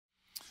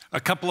A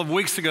couple of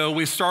weeks ago,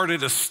 we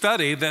started a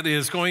study that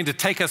is going to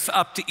take us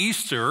up to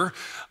Easter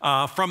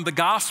from the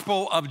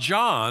Gospel of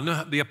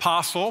John, the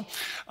Apostle,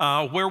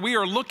 where we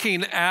are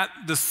looking at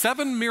the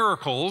 7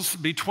 miracles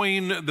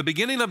between the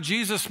beginning of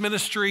Jesus'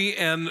 ministry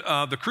and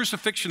the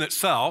crucifixion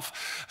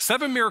itself.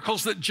 7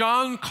 miracles that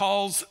John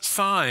calls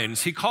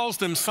signs. He calls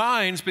them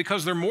signs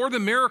because they're more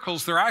than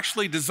miracles. They're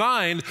actually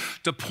designed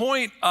to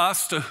point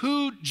us to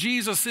who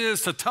Jesus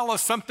is, to tell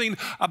us something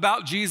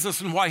about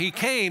Jesus and why he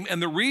came.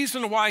 And the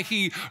reason why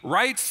he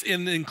writes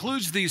and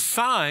includes these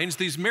signs,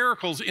 these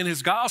miracles in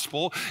his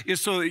gospel, is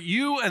so that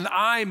you and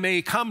I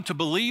may come to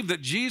believe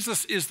that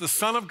Jesus is the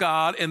Son of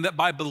God, and that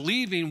by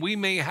believing we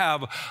may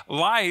have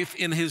life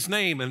in his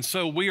name. And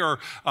so we are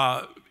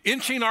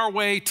inching our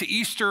way to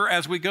Easter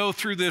as we go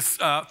through this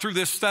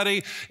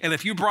study. And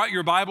if you brought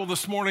your Bible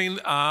this morning,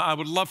 I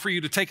would love for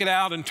you to take it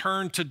out and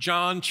turn to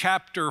John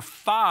chapter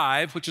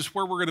 5, which is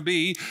where we're going to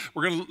be.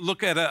 We're going to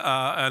look at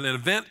an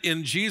event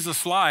in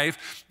Jesus'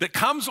 life that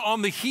comes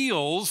on the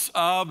heels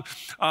of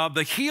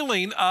the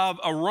healing of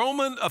a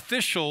Roman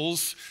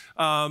official's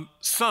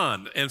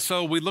son. And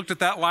so we looked at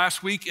that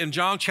last week in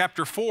John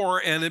chapter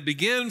 4, and it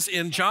begins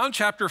in John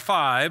chapter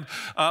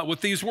 5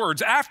 with these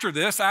words. After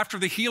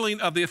the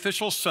healing of the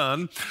official's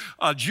son,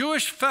 a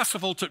Jewish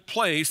festival took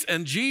place,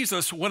 and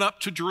Jesus went up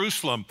to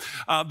Jerusalem.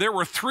 There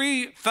were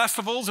 3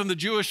 festivals in the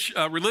Jewish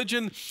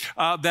religion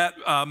that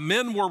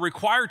men were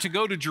required to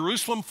go to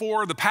Jerusalem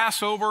for: the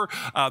Passover,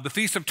 the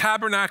Feast of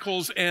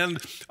Tabernacles, and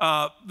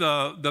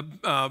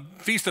the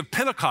Feast of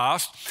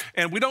Pentecost.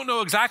 And we don't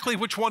know exactly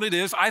which one it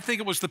is. I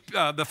think it was the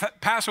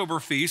Passover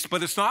feast,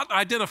 but it's not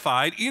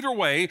identified. Either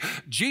way,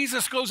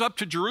 Jesus goes up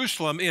to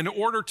Jerusalem in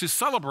order to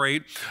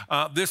celebrate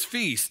this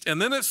feast.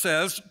 And then it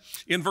says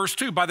in verse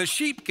 2, by the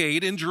sheep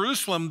gate in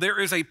Jerusalem, there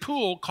is a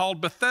pool called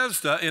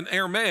Bethesda in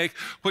Aramaic,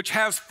 which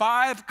has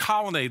 5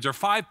 colonnades or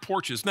 5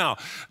 porches. Now,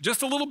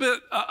 just a little bit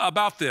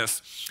about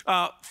this.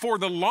 For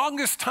the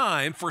longest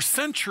time, for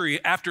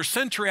century after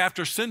century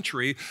after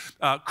century,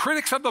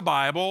 critics of the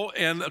Bible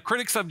and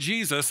critics of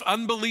Jesus,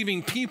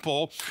 unbelieving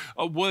people,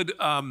 would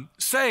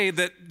say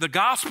that the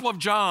Gospel of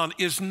John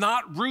is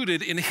not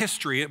rooted in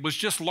history. It was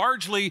just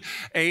largely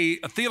a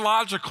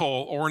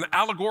theological or an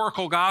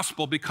allegorical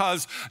gospel,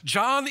 because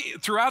John,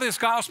 throughout his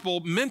gospel,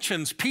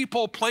 mentions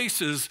people,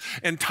 places,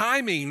 and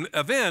timing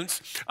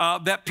events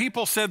that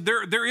people said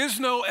there is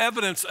no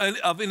evidence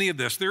of any of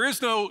this. There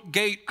is no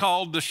gate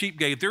called the sheep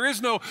gate. There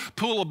is no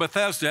pool of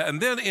Bethesda.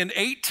 And then in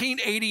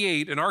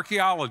 1888, an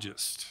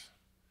archaeologist,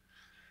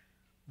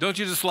 don't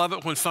you just love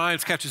it when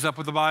science catches up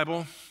with the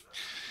Bible?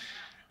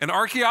 An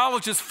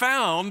archaeologist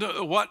found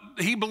what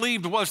he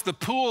believed was the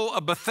pool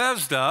of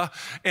Bethesda,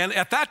 and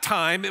at that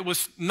time, it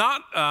was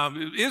not,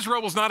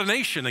 Israel was not a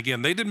nation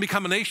again. They didn't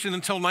become a nation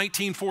until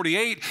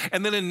 1948,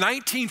 and then in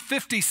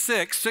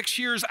 1956, 6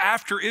 years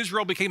after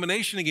Israel became a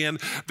nation again,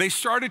 they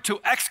started to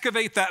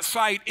excavate that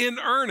site in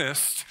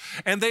earnest,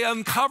 and they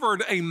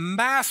uncovered a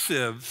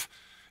massive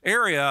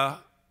area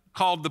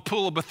called the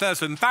Pool of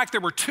Bethesda. In fact,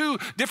 there were 2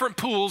 different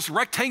pools,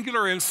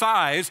 rectangular in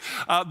size.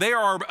 They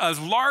are as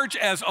large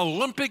as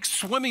Olympic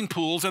swimming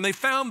pools, and they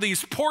found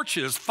these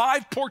porches,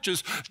 5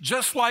 porches,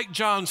 just like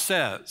John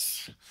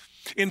says.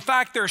 In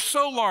fact, they're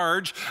so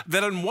large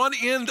that on one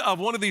end of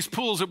one of these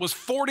pools, it was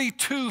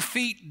 42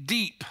 feet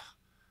deep.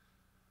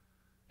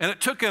 And it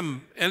took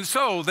him, and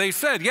so they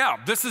said, yeah,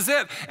 this is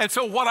it. And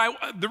so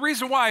the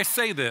reason why I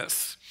say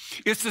this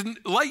is to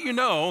let you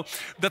know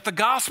that the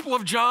Gospel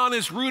of John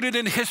is rooted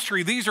in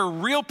history. These are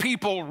real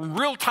people,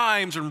 real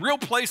times, and real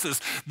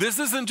places. This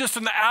isn't just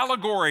an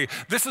allegory.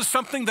 This is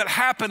something that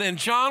happened, and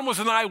John was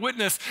an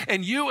eyewitness,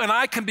 and you and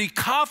I can be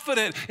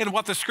confident in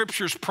what the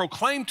scriptures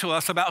proclaim to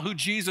us about who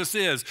Jesus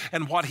is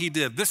and what he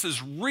did. This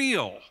is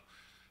real.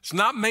 It's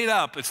not made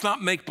up. It's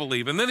not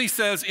make-believe. And then he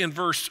says in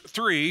verse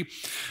 3,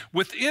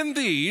 within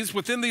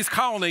these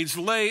colonnades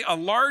lay a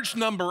large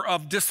number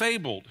of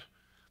disabled,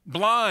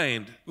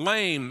 blind,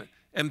 lame,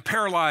 and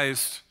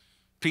paralyzed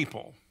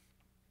people.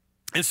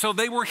 And so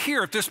they were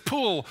here at this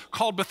pool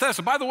called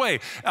Bethesda. By the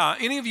way,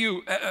 any of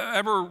you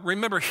ever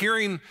remember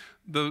hearing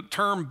the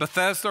term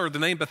Bethesda or the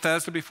name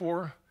Bethesda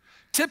before?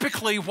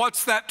 Typically,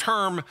 what's that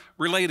term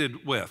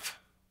related with?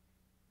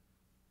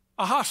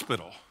 A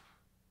hospital.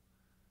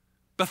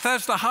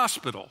 Bethesda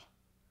Hospital.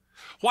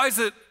 Why is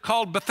it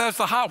called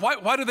Bethesda?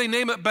 Why do they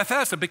name it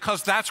Bethesda?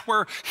 Because that's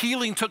where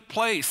healing took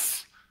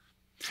place.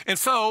 And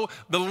so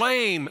the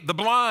lame, the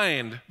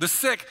blind, the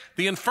sick,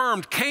 the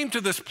infirmed came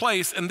to this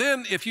place. And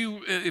then if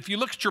you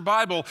look at your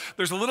Bible,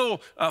 there's a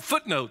little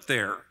footnote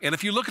there. And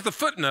if you look at the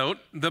footnote,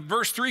 the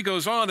verse 3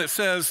 goes on. It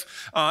says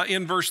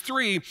in verse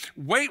 3,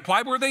 wait,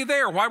 why were they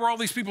there? Why were all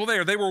these people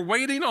there? They were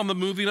waiting on the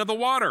moving of the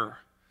water.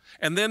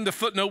 And then the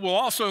footnote will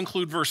also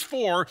include verse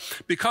 4,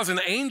 because an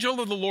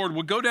angel of the Lord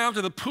would go down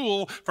to the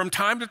pool from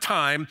time to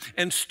time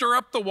and stir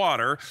up the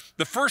water.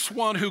 The first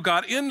one who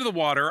got into the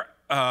water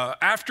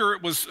after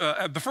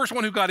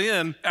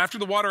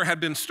the water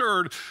had been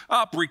stirred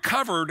up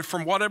recovered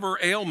from whatever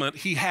ailment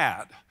he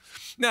had.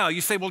 Now,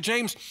 you say, well,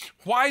 James,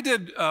 why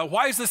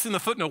is this in the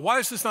footnote? Why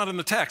is this not in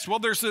the text? Well,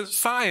 there's a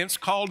science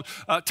called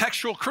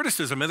textual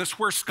criticism, and it's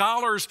where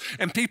scholars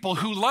and people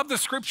who love the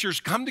scriptures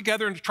come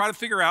together and try to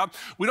figure out,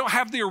 we don't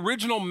have the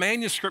original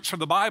manuscripts for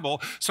the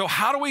Bible, so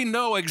how do we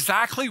know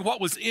exactly what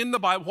was in the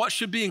Bible, what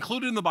should be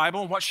included in the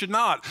Bible and what should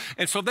not?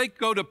 And so they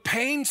go to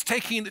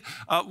painstaking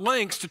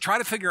lengths to try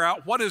to figure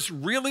out what is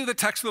really the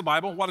text of the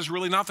Bible and what is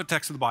really not the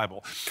text of the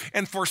Bible.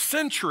 And for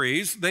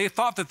centuries, they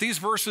thought that these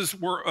verses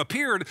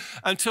appeared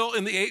until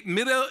in the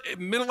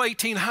middle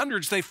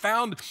 1800s, they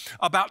found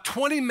about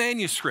 20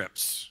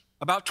 manuscripts,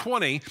 about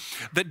 20,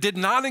 that did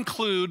not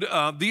include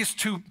these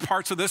two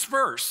parts of this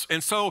verse.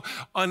 And so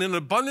on an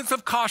abundance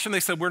of caution, they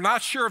said, we're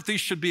not sure if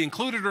these should be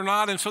included or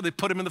not, and so they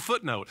put them in the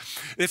footnote.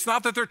 It's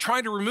not that they're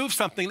trying to remove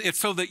something, it's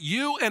so that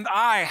you and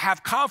I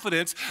have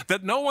confidence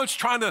that no one's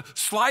trying to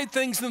slide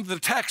things into the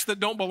text that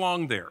don't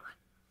belong there.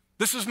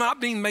 This is not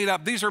being made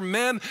up. These are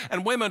men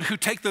and women who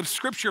take the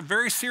scripture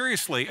very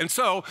seriously. And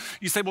so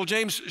you say, well,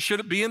 James, should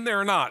it be in there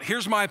or not?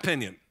 Here's my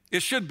opinion.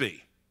 It should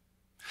be.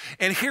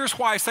 And here's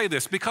why I say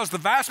this, because the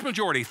vast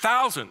majority,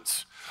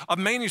 thousands of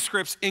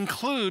manuscripts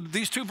include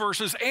these two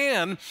verses,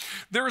 and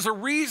there is a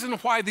reason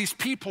why these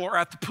people are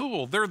at the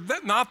pool. They're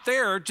not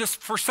there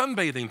just for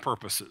sunbathing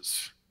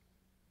purposes.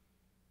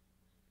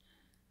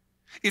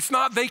 It's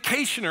not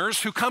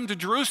vacationers who come to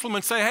Jerusalem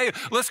and say, hey,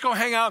 let's go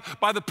hang out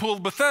by the pool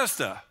of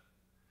Bethesda.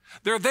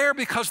 They're there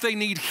because they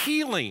need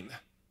healing.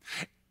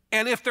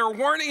 And if there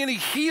weren't any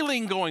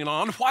healing going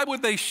on, why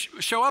would they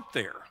show up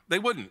there? They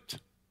wouldn't.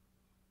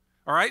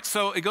 All right,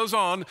 so it goes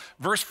on,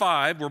 verse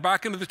 5, we're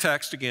back into the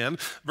text again.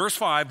 Verse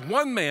 5,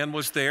 one man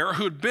was there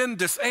who had been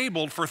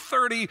disabled for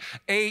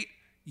 38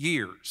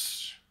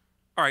 years.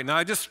 All right, now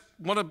I just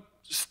want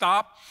to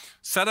stop,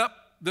 set up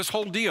this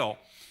whole deal.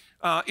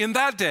 In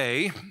that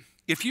day,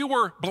 if you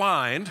were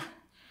blind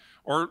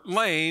or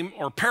lame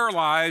or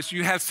paralyzed,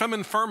 you had some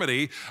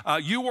infirmity,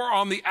 you were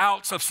on the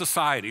outs of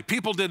society.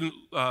 People didn't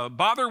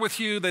bother with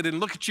you. They didn't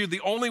look at you.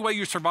 The only way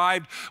you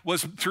survived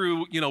was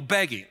through,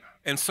 begging.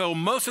 And so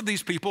most of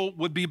these people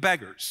would be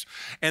beggars.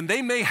 And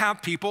they may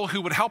have people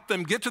who would help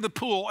them get to the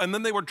pool, and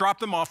then they would drop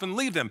them off and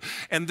leave them.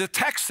 And the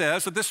text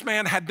says that this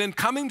man had been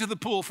coming to the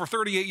pool for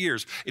 38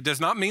 years. It does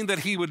not mean that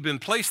he would have been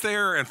placed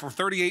there and for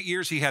 38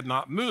 years he had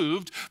not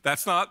moved.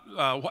 That's not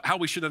how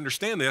we should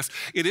understand this.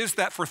 It is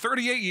that for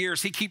 38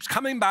 years he keeps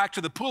coming back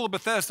to the pool of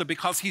Bethesda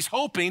because he's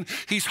hoping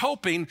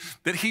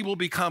that he will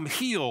become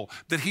healed,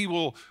 that he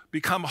will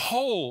become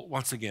whole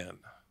once again.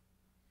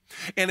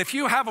 And if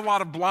you have a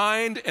lot of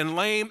blind and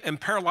lame and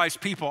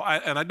paralyzed people,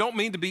 and I don't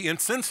mean to be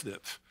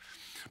insensitive,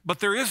 but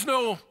there is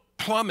no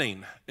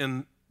plumbing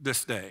in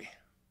this day.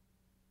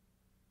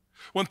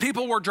 When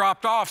people were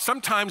dropped off,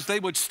 sometimes they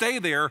would stay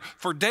there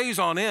for days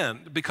on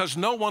end because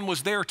no one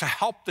was there to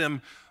help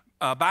them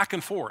back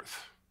and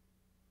forth.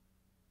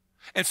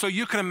 And so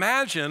you can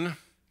imagine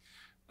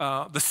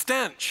the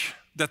stench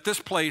that this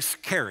place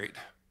carried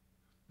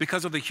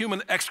because of the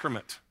human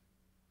excrement.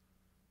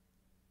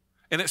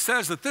 And it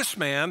says that this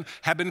man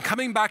had been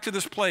coming back to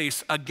this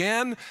place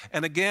again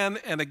and again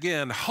and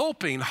again,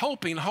 hoping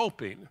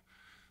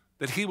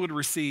that he would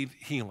receive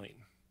healing.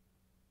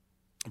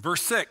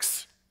 Verse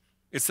 6,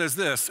 it says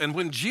this, and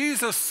when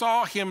Jesus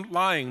saw him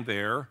lying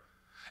there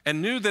and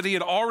knew that he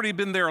had already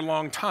been there a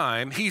long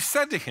time, he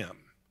said to him,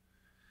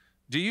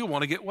 do you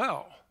want to get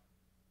well?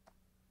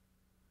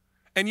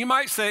 And you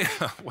might say,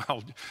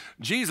 well,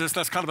 Jesus,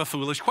 that's kind of a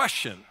foolish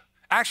question.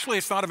 Actually,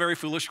 it's not a very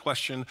foolish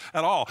question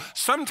at all.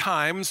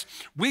 Sometimes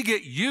we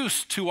get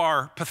used to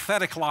our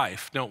pathetic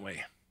life, don't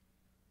we?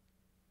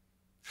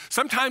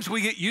 Sometimes we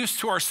get used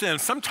to our sin.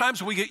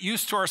 Sometimes we get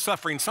used to our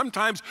suffering.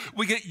 Sometimes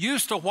we get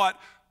used to what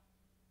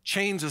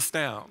chains us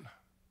down.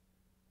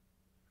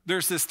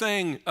 There's this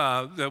thing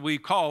that we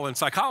call in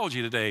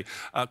psychology today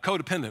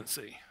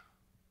codependency.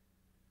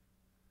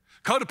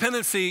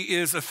 Codependency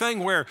is a thing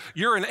where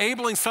you're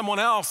enabling someone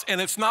else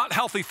and it's not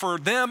healthy for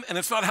them and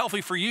it's not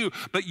healthy for you,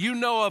 but you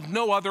know of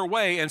no other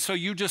way, and so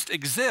you just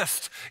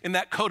exist in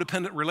that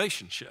codependent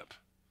relationship.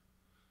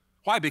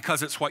 Why?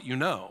 Because it's what you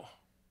know.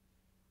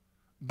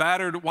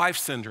 Battered wife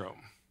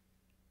syndrome,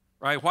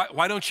 right?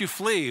 Why don't you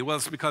flee? Well,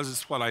 it's because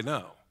it's what I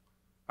know.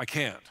 I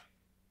can't.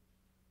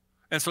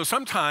 And so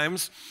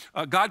sometimes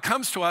God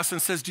comes to us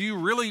and says, do you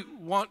really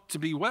want to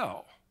be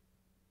well?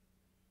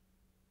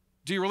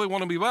 Do you really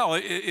want to be well?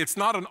 It's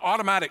not an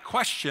automatic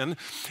question.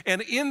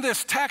 And in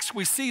this text,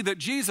 we see that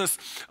Jesus,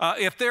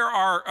 if there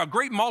are a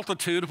great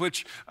multitude,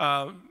 which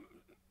the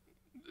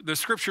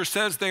scripture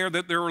says there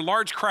that there were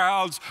large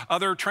crowds,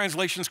 other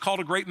translations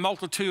called a great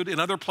multitude. In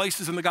other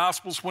places in the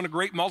Gospels, when a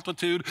great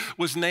multitude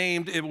was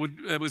named, it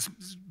was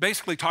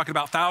basically talking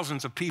about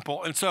thousands of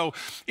people. And so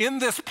in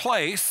this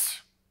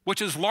place,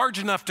 which is large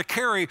enough to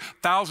carry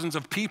thousands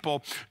of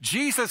people,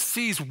 Jesus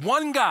sees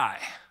one guy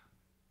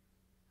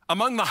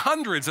among the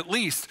hundreds at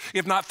least,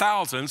 if not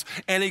thousands,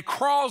 and he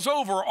crawls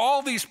over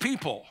all these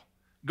people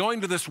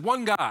going to this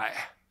one guy.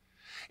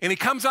 And he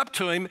comes up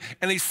to him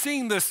and he's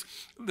seeing this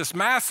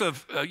mass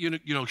of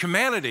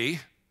humanity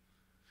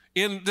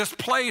in this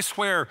place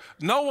where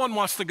no one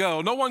wants to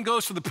go. No one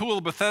goes to the Pool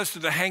of Bethesda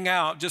to hang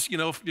out, just,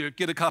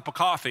 get a cup of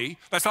coffee.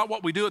 That's not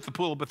what we do at the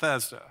Pool of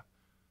Bethesda.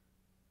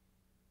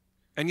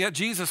 And yet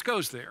Jesus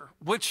goes there,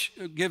 which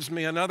gives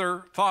me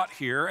another thought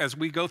here as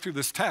we go through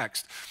this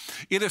text.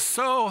 It is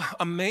so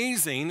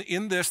amazing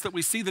in this that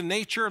we see the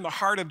nature and the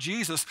heart of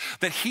Jesus,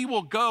 that he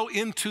will go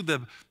into the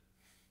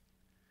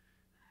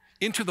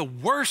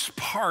worst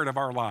part of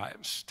our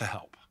lives to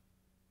help.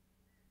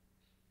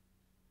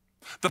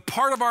 The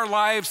part of our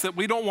lives that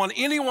we don't want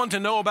anyone to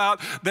know about,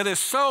 that is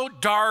so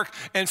dark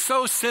and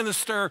so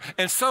sinister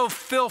and so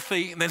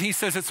filthy, that he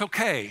says, it's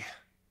okay,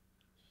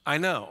 I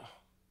know.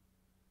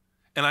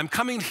 And I'm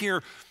coming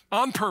here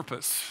on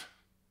purpose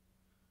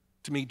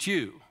to meet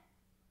you,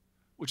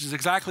 which is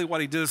exactly what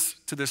he does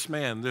to this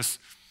man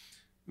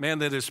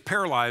that is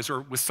paralyzed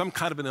or with some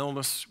kind of an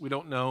illness, we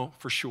don't know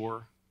for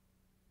sure.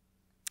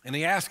 And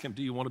he asks him,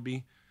 do you want to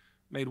be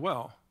made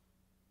well?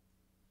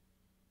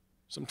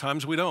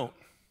 Sometimes we don't.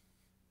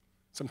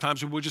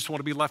 Sometimes we just want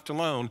to be left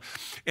alone.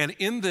 And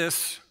in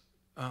this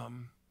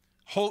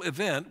whole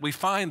event, we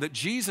find that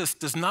Jesus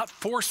does not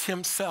force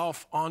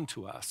himself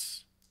onto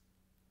us.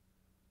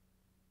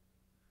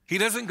 He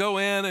doesn't go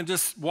in and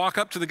just walk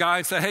up to the guy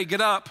and say, hey, get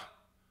up.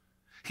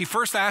 He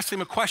first asks him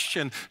a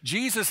question.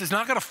 Jesus is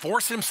not going to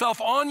force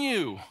himself on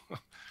you.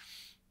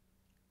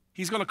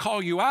 He's going to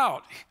call you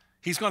out.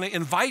 He's going to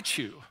invite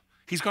you.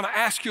 He's going to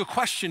ask you a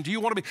question. Do you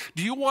want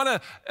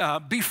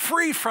to be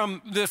free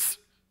from this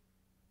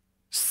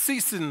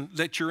season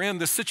that you're in,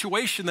 the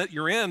situation that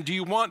you're in? Do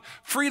you want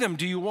freedom?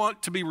 Do you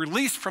want to be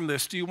released from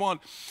this? Do you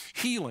want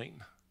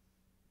healing?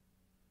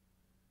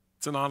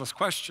 It's an honest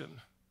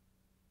question,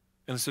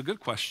 and it's a good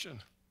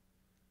question.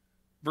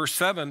 Verse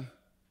 7,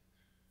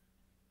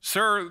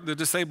 sir, the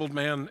disabled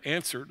man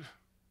answered,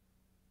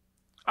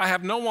 I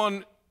have no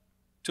one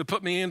to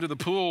put me into the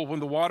pool when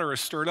the water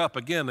is stirred up.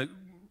 Again, it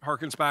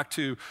harkens back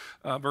to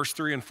verse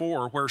 3 and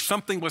 4, where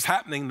something was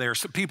happening there.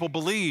 So people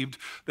believed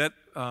that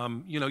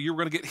you were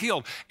going to get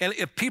healed. And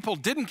if people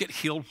didn't get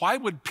healed, why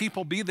would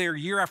people be there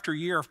year after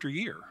year after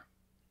year?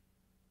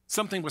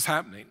 Something was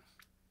happening.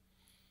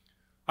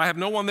 I have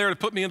no one there to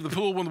put me into the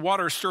pool when the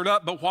water is stirred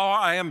up, but while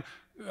I am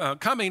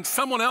coming,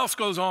 someone else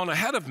goes on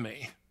ahead of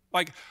me.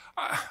 Like,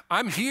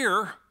 I'm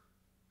here,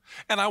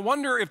 and I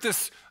wonder if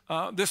this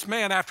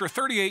man, after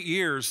 38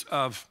 years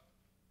of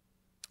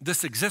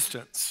this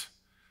existence,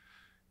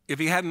 if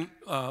he hadn't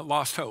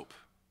lost hope.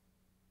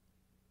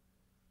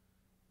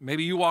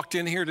 Maybe you walked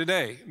in here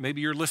today.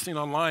 Maybe you're listening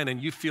online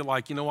and you feel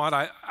like, you know what,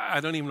 I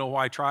don't even know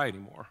why I try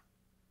anymore.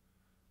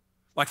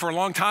 Like for a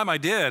long time I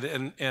did,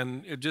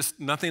 and it just,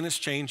 nothing is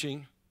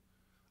changing.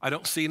 I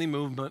don't see any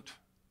movement.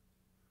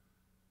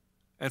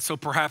 And so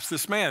perhaps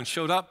this man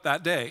showed up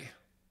that day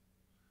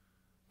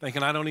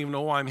thinking, I don't even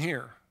know why I'm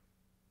here.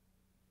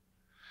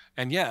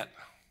 And yet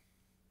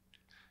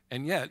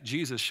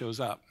Jesus shows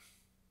up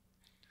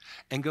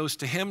and goes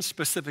to him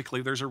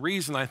specifically. There's a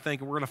reason, I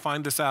think, and we're going to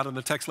find this out in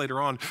the text later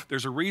on.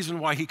 There's a reason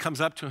why he comes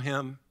up to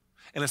him.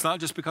 And it's not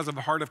just because of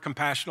a heart of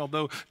compassion,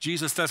 although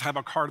Jesus does have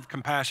a heart of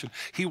compassion.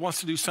 He wants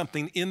to do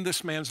something in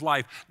this man's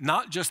life,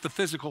 not just the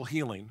physical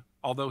healing,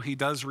 although he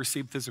does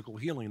receive physical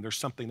healing. There's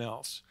something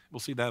else. We'll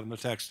see that in the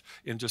text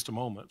in just a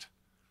moment.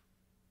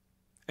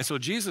 And so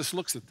Jesus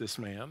looks at this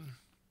man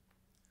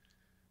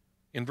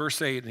in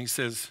verse 8, and he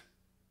says,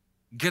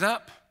 get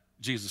up,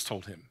 Jesus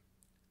told him.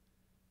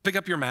 Pick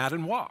up your mat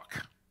and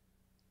walk.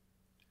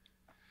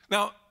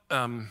 Now,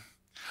 a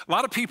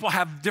lot of people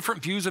have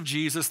different views of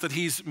Jesus, that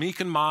he's meek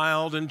and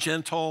mild and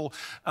gentle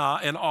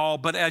and all.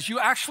 But as you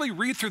actually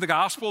read through the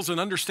Gospels and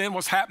understand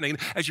what's happening,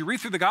 as you read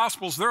through the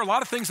Gospels, there are a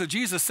lot of things that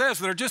Jesus says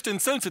that are just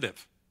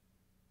insensitive.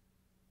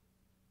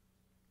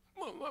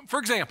 For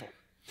example,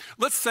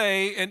 let's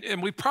say,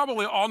 and we've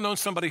probably all known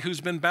somebody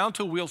who's been bound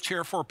to a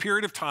wheelchair for a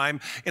period of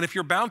time. And if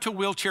you're bound to a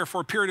wheelchair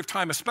for a period of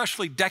time,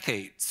 especially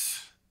decades,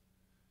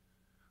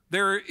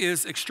 there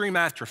is extreme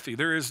atrophy.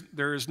 There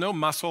is no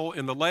muscle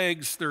in the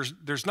legs.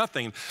 There's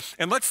nothing.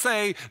 And let's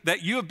say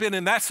that you have been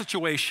in that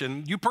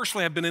situation, you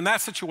personally have been in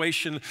that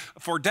situation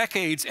for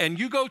decades, and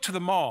you go to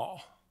the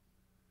mall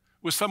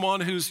with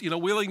someone who's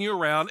wheeling you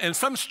around, and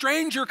some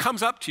stranger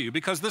comes up to you,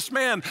 because this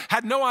man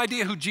had no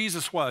idea who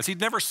Jesus was. He'd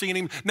never seen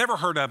him, never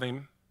heard of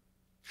him.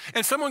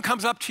 And someone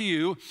comes up to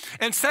you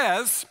and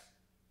says,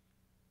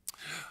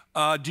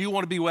 do you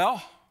want to be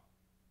well?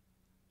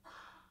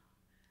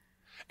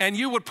 And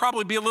you would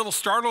probably be a little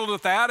startled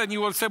at that, and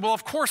you would say, well,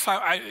 of course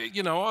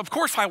of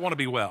course I want to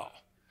be well.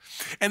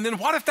 And then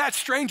what if that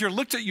stranger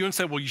looked at you and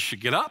said, well, you should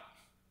get up,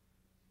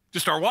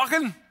 just start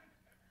walking?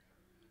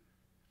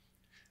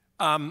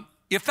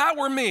 If that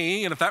were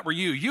me, and if that were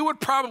you, you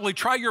would probably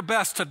try your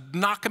best to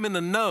knock him in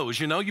the nose,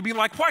 You'd be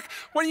like, what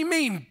do you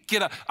mean,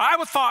 get up? I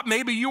would thought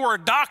maybe you were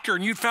a doctor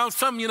and you'd found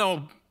some,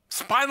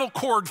 spinal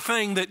cord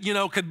thing that,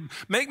 could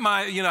make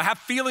my, have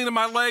feeling in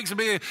my legs.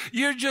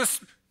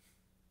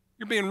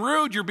 You're being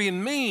rude, you're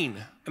being mean.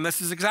 And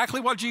this is exactly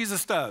what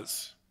Jesus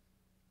does.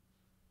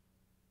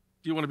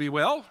 Do you want to be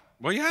well?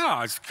 Well,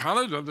 yeah,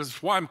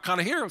 that's why I'm kind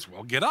of here.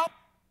 Well, get up.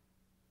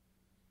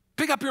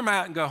 Pick up your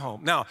mat and go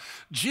home. Now,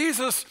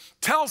 Jesus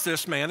tells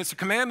this man, it's a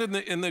command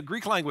in the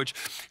Greek language,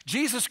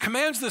 Jesus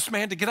commands this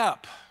man to get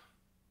up.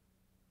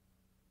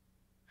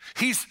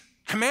 He's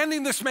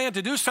commanding this man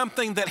to do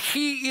something that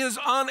he is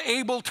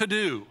unable to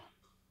do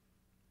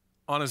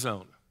on his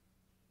own.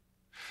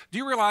 Do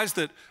you realize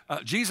that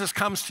Jesus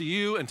comes to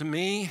you and to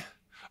me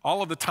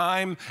all of the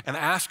time and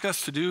asks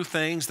us to do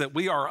things that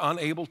we are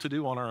unable to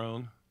do on our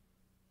own?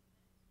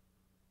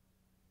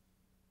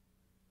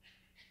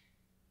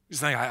 He's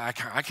saying, I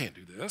can't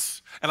do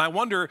this. And I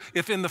wonder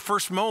if in the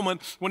first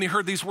moment when he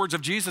heard these words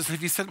of Jesus,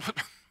 if he said,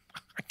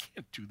 I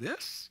can't do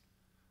this.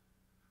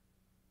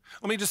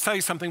 Let me just tell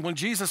you something. When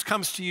Jesus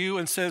comes to you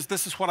and says,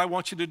 this is what I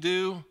want you to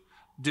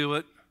do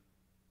it.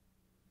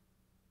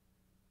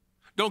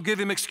 Don't give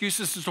him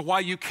excuses as to why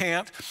you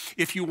can't.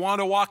 If you want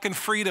to walk in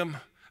freedom,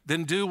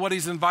 then do what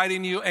he's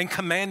inviting you and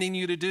commanding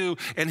you to do.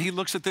 And he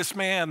looks at this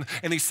man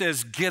and he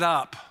says, get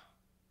up,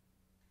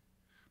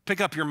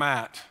 pick up your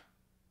mat,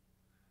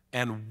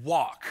 and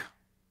walk.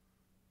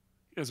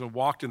 He hasn't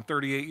walked in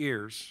 38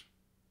 years.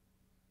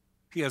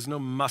 He has no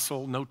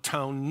muscle, no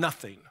tone,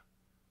 nothing.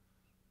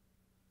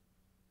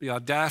 The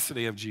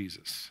audacity of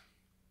Jesus.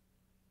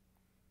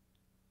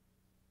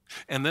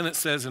 And then it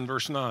says in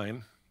verse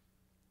 9,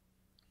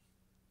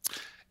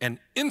 and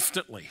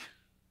instantly,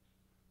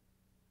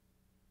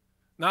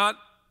 not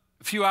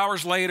a few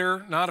hours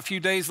later, not a few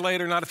days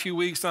later, not a few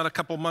weeks, not a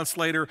couple months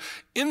later,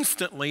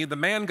 instantly the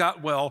man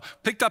got well,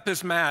 picked up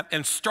his mat,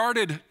 and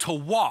started to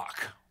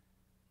walk.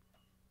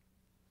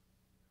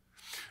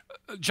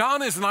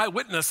 John is an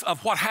eyewitness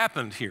of what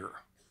happened here.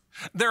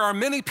 There are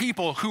many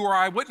people who are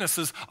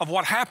eyewitnesses of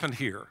what happened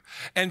here.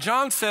 And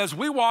John says,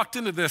 we walked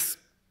into this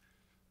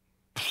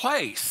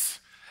place,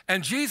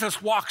 and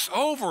Jesus walks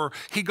over.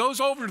 He goes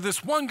over to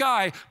this one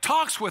guy,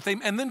 talks with him,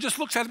 and then just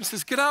looks at him and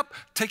says, get up,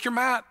 take your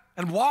mat,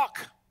 and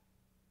walk.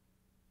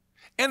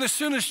 And as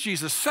soon as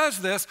Jesus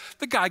says this,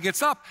 the guy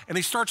gets up and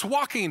he starts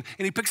walking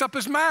and he picks up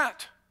his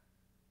mat.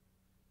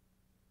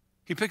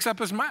 He picks up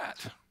his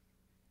mat.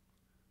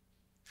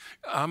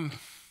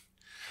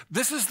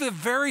 This is the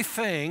very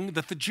thing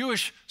that the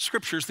Jewish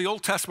scriptures, the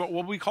Old Testament,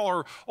 what we call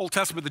our Old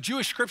Testament, the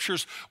Jewish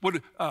scriptures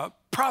would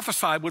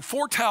prophesy, would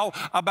foretell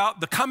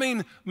about the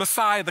coming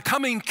Messiah, the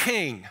coming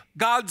King,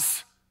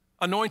 God's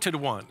anointed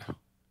one.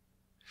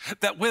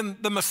 That when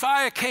the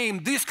Messiah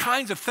came, these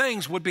kinds of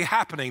things would be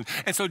happening.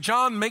 And so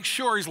John makes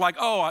sure, he's like,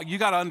 oh, you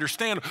got to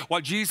understand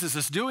what Jesus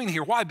is doing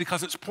here. Why?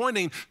 Because it's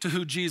pointing to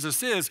who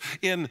Jesus is.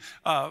 In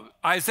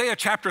Isaiah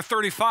chapter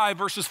 35,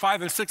 verses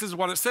 5 and 6 is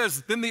what it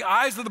says. Then the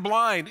eyes of the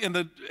blind in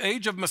the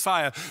age of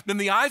Messiah, then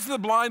the eyes of the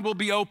blind will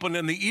be open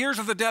and the ears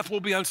of the deaf will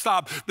be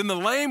unstopped. Then the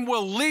lame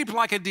will leap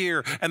like a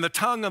deer and the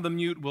tongue of the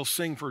mute will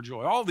sing for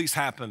joy. All these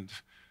happened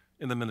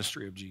in the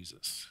ministry of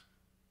Jesus.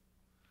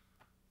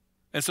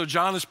 And so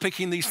John is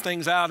picking these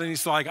things out and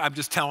he's like, I'm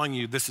just telling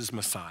you, this is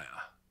Messiah.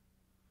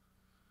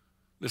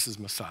 This is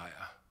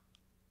Messiah.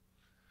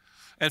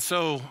 And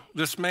so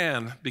this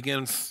man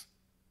begins,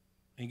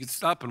 he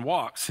gets up and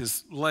walks.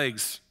 His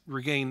legs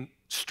regain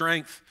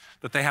strength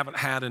that they haven't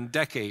had in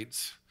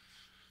decades.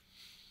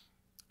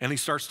 And he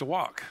starts to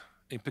walk.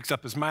 He picks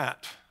up his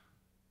mat.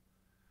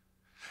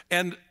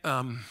 And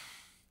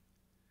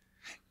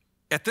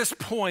at this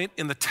point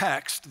in the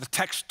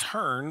text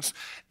turns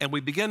and we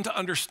begin to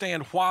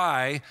understand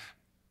why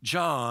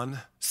John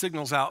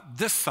signals out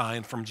this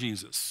sign from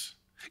Jesus.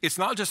 It's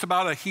not just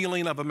about a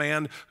healing of a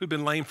man who'd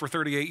been lame for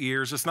 38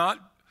 years. It's not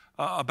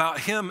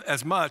about him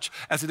as much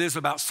as it is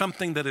about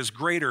something that is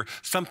greater,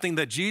 something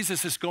that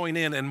Jesus is going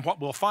in. And what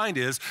we'll find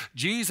is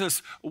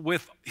Jesus,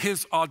 with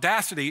his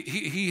audacity,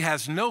 he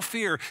has no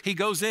fear. He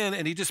goes in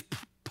and he just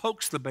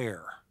pokes the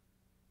bear.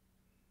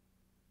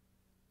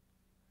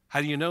 How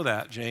do you know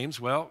that,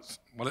 James? Well,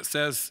 what it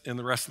says in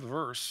the rest of the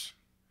verse.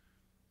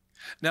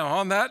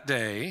 Now that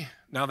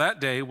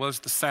day was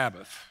the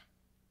Sabbath.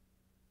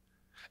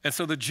 And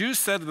so the Jews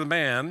said to the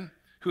man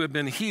who had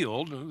been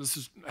healed, this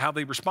is how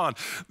they respond,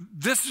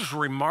 this is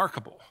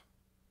remarkable.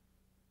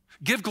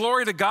 Give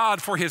glory to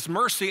God for his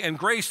mercy and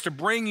grace to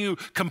bring you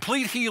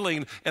complete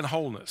healing and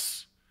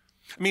wholeness.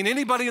 I mean,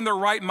 anybody in their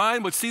right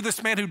mind would see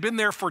this man who'd been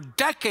there for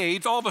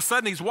decades, all of a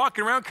sudden he's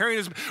walking around carrying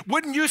his,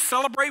 wouldn't you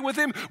celebrate with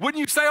him? Wouldn't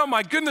you say, oh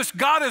my goodness,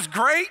 God is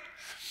great?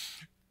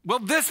 Well,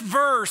 this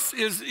verse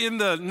is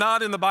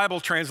not in the Bible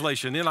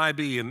translation,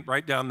 NIV, and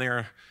right down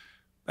there.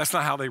 That's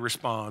not how they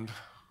respond.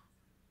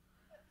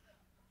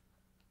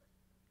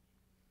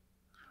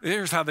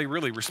 Here's how they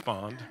really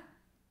respond.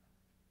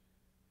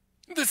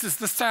 This is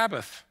the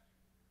Sabbath.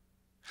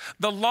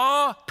 The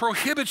law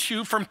prohibits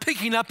you from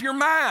picking up your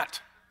mat.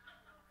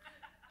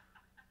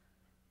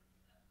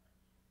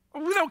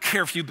 We don't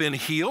care if you've been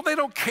healed. They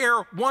don't care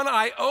one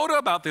iota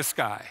about this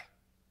guy.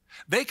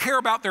 They care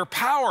about their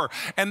power.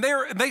 And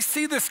they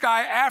see this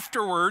guy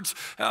afterwards.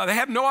 They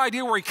have no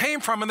idea where he came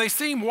from, and they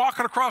see him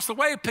walking across the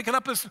way, picking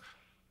up his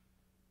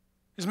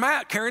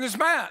mat, carrying his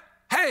mat.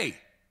 Hey,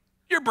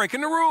 you're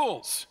breaking the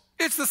rules.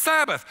 It's the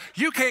Sabbath.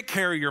 You can't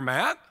carry your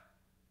mat.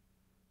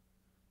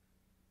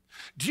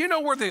 Do you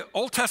know where the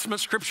Old Testament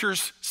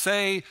scriptures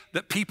say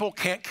that people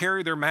can't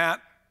carry their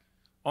mat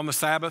on the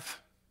Sabbath?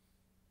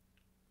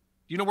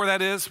 Do you know where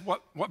that is?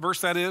 What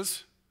verse that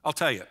is? I'll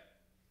tell you.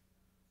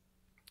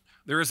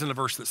 There isn't a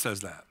verse that says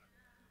that.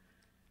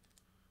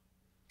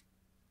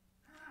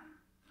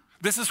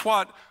 This is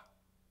what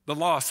the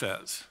law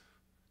says.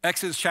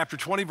 Exodus chapter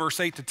 20, verse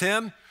 8 to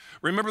 10.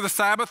 Remember the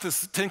Sabbath,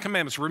 this is 10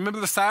 commandments. Remember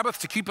the Sabbath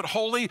to keep it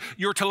holy.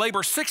 You're to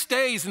labor 6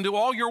 days and do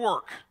all your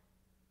work.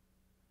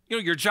 You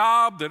know, your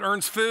job that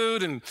earns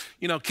food and,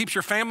 keeps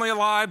your family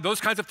alive,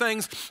 those kinds of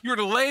things. You're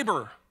to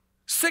labor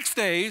 6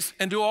 days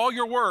and do all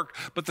your work.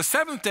 But the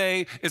seventh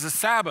day is a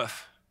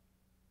Sabbath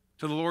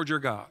to the Lord your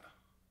God.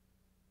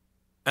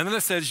 And then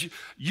it says,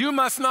 you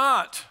must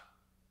not.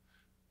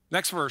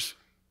 Next verse.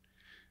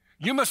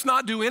 You must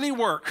not do any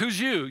work. Who's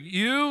you?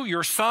 You,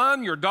 your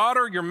son, your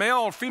daughter, your male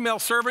or female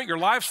servant, your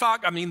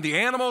livestock, the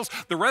animals,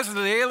 the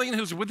resident alien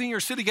who's within your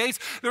city gates.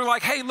 They're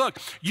like, hey, look,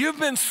 you've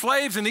been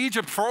slaves in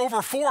Egypt for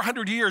over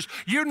 400 years.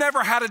 You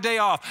never had a day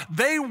off.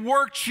 They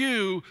worked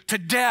you to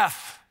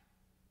death.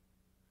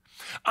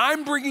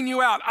 I'm bringing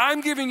you out.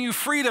 I'm giving you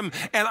freedom.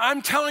 And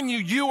I'm telling you,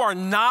 you are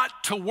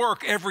not to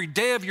work every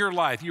day of your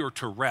life. You are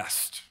to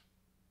rest.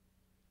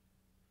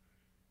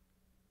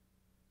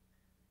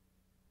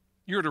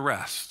 You're to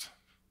rest.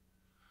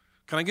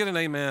 Can I get an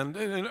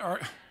amen?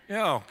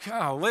 Yeah,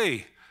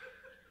 golly.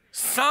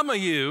 Some of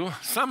you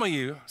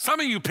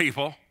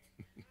people,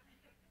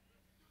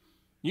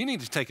 you need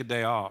to take a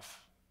day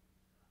off.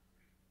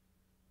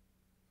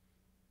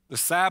 The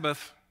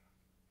Sabbath,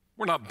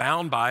 we're not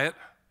bound by it,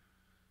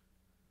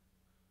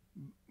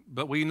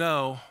 but we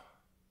know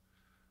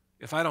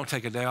if I don't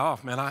take a day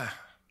off, man,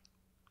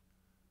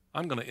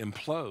 I'm going to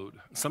implode.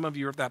 Some of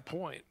you are at that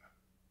point.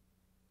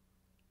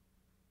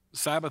 The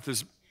Sabbath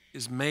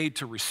is made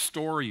to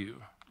restore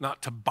you,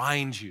 not to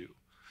bind you.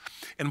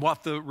 And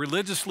what the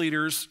religious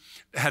leaders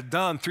had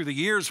done through the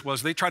years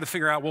was they tried to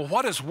figure out, well,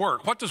 what is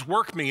work? What does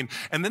work mean?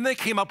 And then they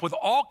came up with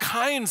all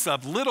kinds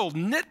of little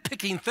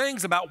nitpicking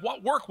things about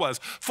what work was.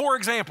 For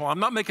example, I'm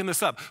not making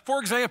this up.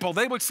 For example,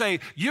 they would say,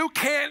 you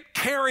can't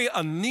carry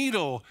a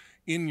needle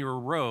in your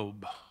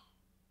robe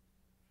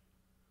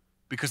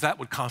because that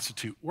would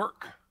constitute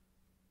work.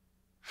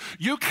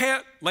 You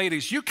can't,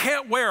 ladies, you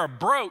can't wear a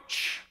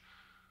brooch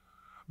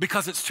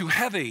because it's too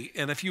heavy,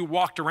 and if you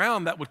walked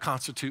around, that would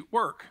constitute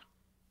work.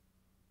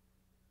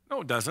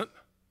 No, it doesn't.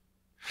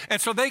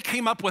 And so they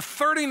came up with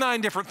 39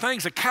 different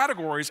things,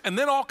 categories, and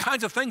then all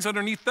kinds of things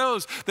underneath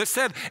those that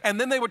said, and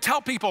then they would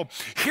tell people,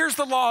 here's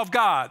the law of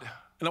God.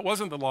 And it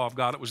wasn't the law of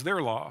God, it was their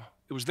law.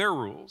 It was their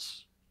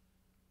rules.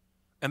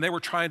 And they were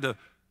trying to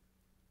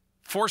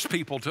force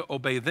people to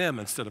obey them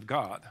instead of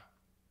God.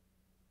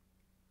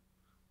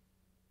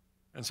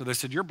 And so they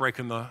said, you're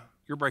breaking the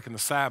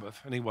Sabbath,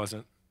 and he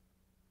wasn't.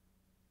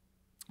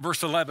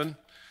 Verse 11,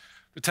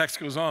 the text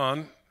goes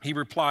on.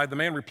 The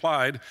man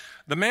replied,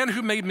 the man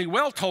who made me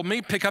well told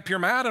me, pick up your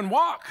mat and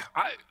walk.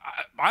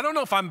 I don't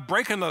know if I'm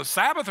breaking the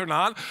Sabbath or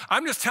not.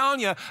 I'm just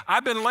telling you,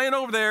 I've been laying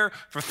over there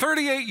for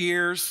 38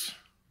 years.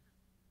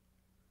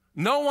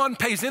 No one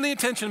pays any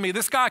attention to me.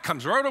 This guy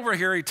comes right over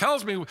here. He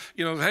tells me,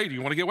 hey, do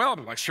you want to get well?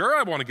 I'm like, sure,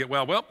 I want to get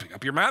well. Well, pick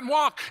up your mat and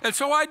walk. And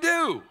so I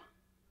do.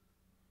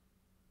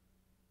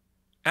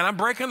 And I'm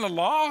breaking the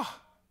law?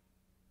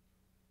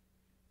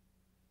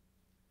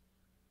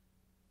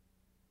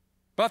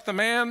 But the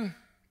man,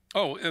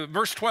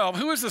 verse 12,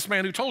 who is this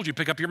man who told you,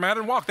 pick up your mat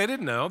and walk? They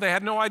didn't know. They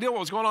had no idea what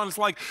was going on. It's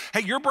like,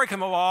 hey, you're breaking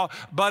the law,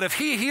 but if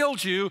he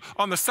healed you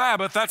on the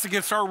Sabbath, that's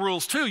against our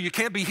rules too. You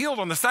can't be healed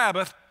on the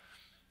Sabbath.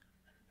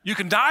 You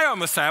can die on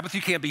the Sabbath.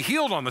 You can't be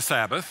healed on the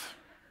Sabbath.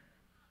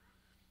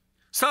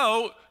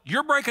 So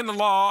you're breaking the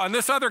law, and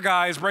this other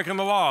guy is breaking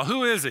the law.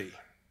 Who is he?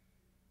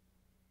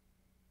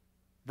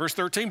 Verse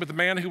 13, but the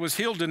man who was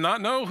healed did not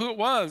know who it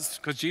was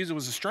because Jesus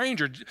was a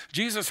stranger.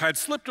 Jesus had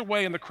slipped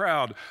away in the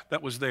crowd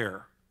that was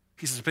there.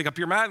 He says, pick up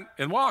your mat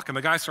and walk. And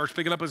the guy starts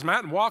picking up his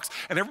mat and walks.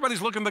 And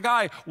everybody's looking at the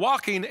guy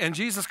walking. And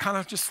Jesus kind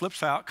of just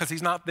slips out because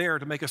he's not there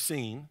to make a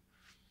scene.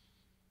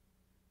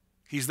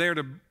 He's there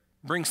to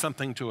bring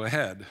something to a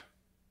head.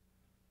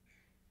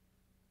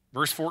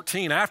 Verse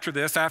 14, after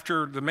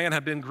the man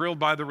had been grilled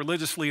by the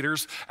religious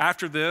leaders,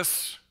 after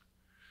this,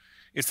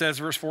 it says,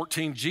 verse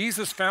 14,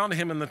 Jesus found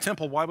him in the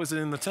temple. Why was it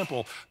in the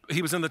temple?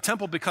 He was in the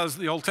temple because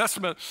the Old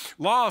Testament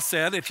law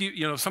said if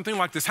something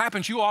like this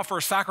happens, you offer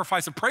a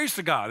sacrifice of praise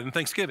to God in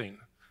thanksgiving.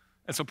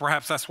 And so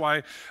perhaps that's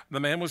why the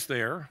man was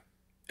there.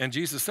 And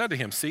Jesus said to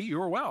him, see,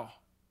 you are well.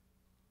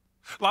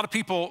 A lot of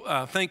people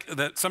think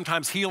that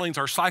sometimes healings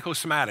are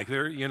psychosomatic.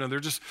 They're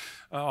just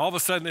all of a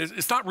sudden,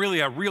 it's not really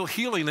a real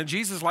healing. And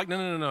Jesus is like,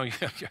 no.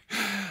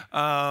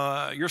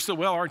 You're still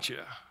well, aren't you?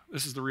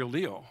 This is the real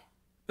deal.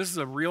 This is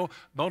a real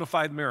bona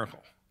fide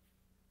miracle.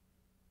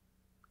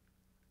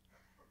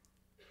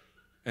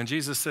 And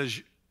Jesus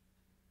says,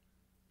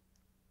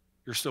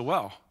 you're still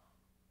well.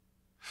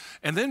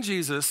 And then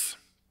Jesus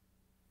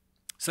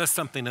says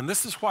something, and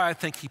this is why I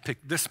think he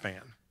picked this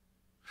man.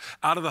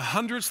 Out of the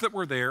hundreds that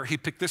were there, he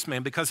picked this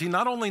man because he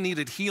not only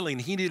needed healing,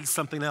 he needed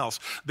something else.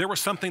 There was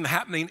something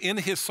happening in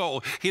his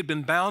soul. He had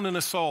been bound in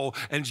his soul.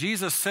 And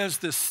Jesus says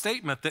this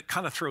statement that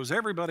kind of throws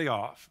everybody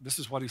off. This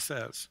is what he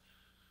says.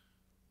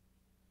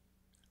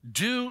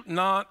 Do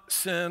not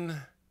sin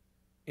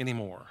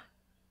anymore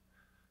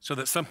so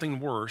that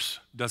something worse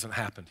doesn't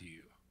happen to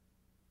you.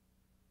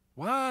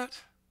 What?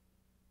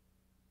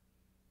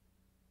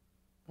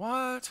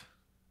 What?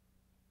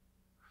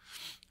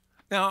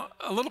 Now,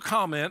 a little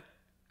comment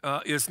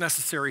is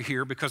necessary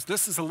here because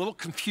this is a little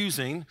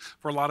confusing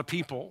for a lot of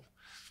people.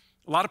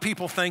 A lot of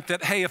people think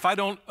that, hey, if I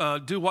don't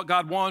do what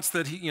God wants,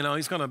 that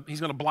he's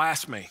gonna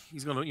blast me.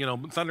 He's gonna,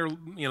 thunder,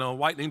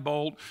 lightning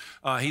bolt.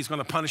 He's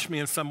gonna punish me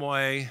in some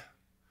way.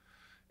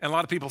 And a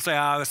lot of people say,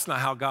 that's not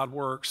how God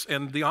works.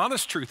 And the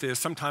honest truth is,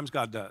 sometimes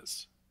God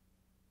does.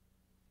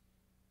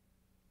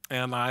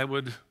 And I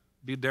would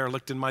be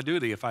derelict in my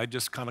duty if I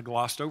just kind of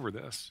glossed over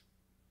this.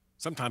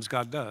 Sometimes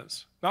God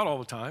does. Not all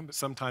the time, but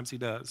sometimes he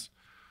does.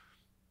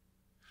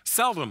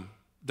 Seldom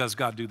does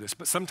God do this,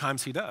 but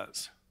sometimes he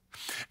does.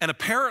 And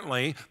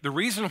apparently, the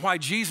reason why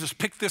Jesus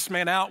picked this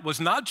man out was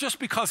not just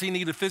because he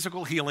needed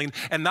physical healing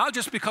and not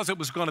just because it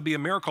was going to be a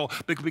miracle,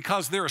 but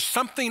because there is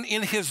something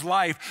in his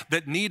life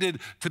that needed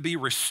to be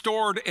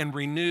restored and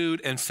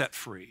renewed and set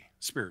free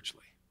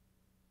spiritually.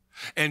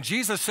 And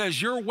Jesus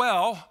says, you're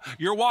well,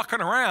 you're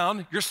walking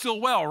around, you're still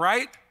well,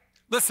 right?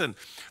 Listen,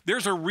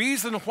 there's a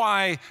reason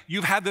why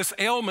you've had this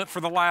ailment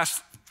for the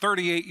last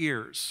 38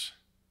 years.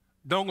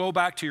 Don't go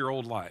back to your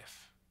old life.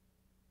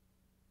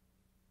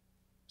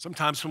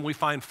 Sometimes when we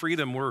find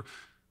freedom, we're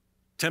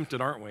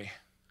tempted, aren't we?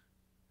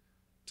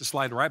 To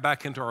slide right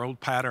back into our old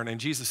pattern. And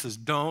Jesus says,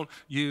 don't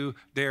you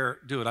dare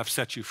do it. I've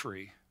set you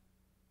free.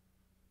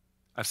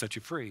 I've set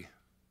you free.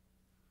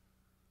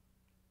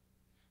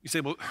 You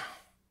say, well,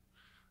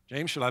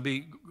 James, should I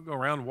go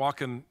around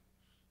walking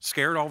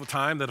scared all the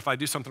time that if I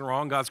do something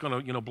wrong, God's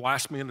going to,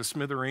 blast me into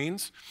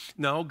smithereens?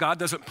 No, God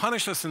doesn't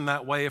punish us in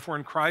that way. If we're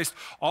in Christ,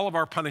 all of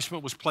our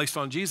punishment was placed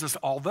on Jesus,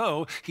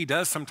 although he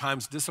does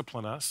sometimes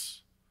discipline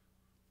us.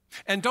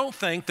 And don't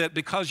think that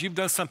because you've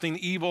done something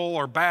evil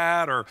or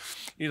bad or,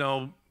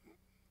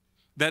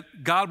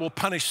 that God will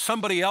punish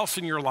somebody else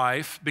in your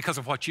life because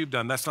of what you've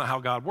done. That's not how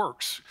God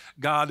works.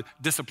 God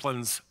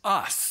disciplines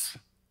us,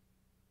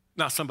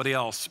 not somebody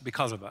else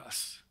because of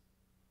us.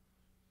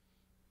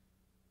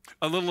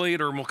 A little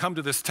later, and we'll come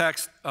to this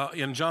text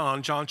in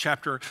John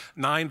chapter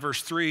 9,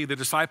 verse 3, the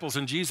disciples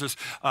and Jesus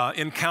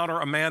encounter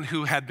a man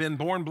who had been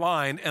born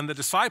blind, and the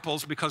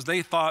disciples, because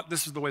they thought,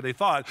 this is the way they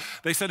thought,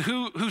 they said,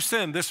 who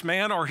sinned, this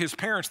man or his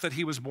parents, that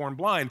he was born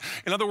blind?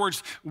 In other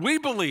words, we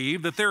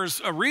believe that there's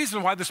a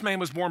reason why this man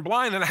was born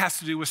blind, and it has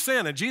to do with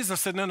sin. And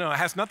Jesus said, no, it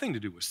has nothing to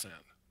do with sin.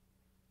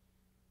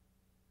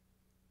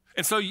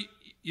 And so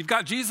you've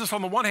got Jesus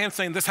on the one hand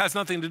saying this has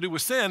nothing to do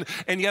with sin,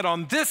 and yet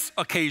on this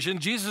occasion,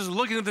 Jesus is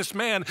looking at this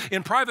man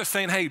in private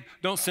saying, hey,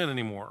 don't sin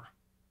anymore.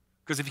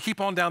 Because if you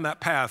keep on down that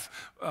path,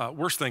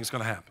 worse things are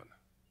going to happen.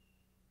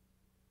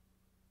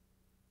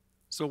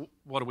 So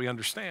what do we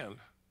understand?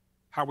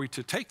 How are we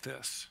to take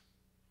this?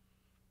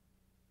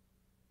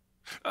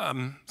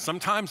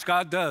 Sometimes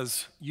God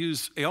does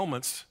use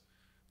ailments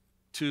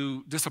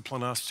to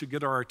discipline us, to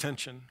get our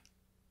attention.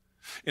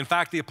 In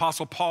fact, the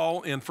Apostle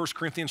Paul in 1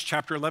 Corinthians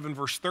chapter 11,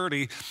 verse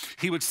 30,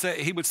 he would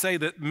say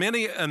that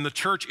many in the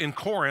church in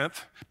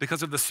Corinth,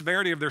 because of the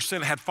severity of their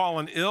sin, had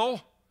fallen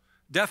ill,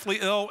 deathly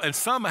ill, and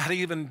some had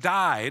even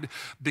died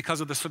because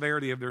of the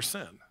severity of their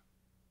sin.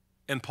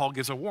 And Paul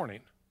gives a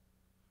warning.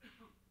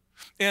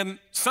 And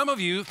some of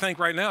you think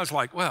right now, it's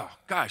like, well,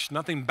 gosh,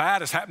 nothing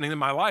bad is happening in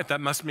my life.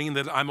 That must mean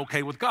that I'm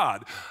okay with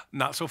God.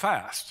 Not so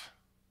fast.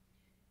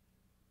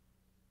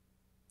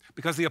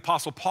 Because the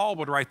Apostle Paul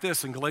would write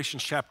this in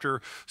Galatians chapter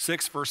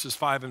 6, verses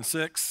 5 and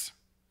 6,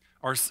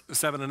 or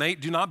 7 and 8,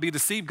 do not be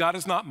deceived, God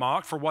is not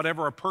mocked, for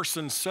whatever a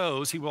person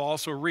sows, he will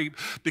also reap,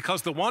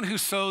 because the one who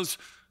sows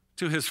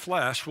to his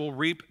flesh will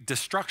reap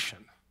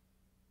destruction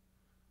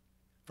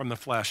from the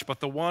flesh,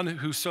 but the one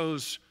who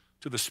sows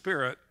to the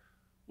Spirit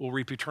will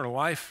reap eternal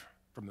life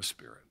from the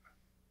Spirit.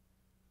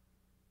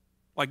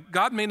 Like,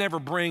 God may never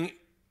bring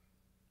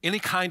any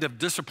kind of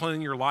discipline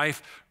in your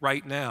life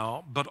right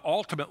now, but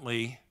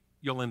ultimately,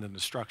 you'll end in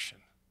destruction.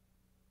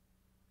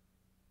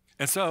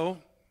 And so,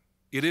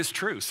 it is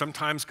true.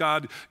 Sometimes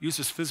God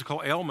uses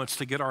physical ailments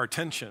to get our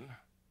attention,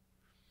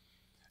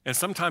 and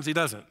sometimes he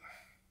doesn't.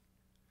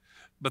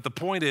 But the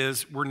point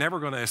is, we're never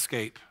going to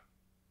escape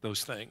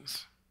those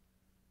things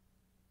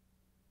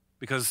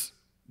because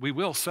we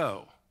will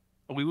sow,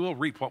 or we will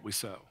reap what we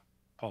sow,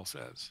 Paul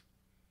says.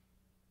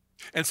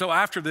 And so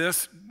after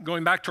this,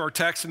 going back to our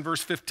text in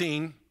verse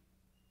 15,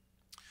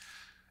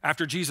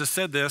 after Jesus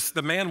said this,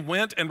 the man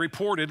went and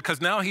reported,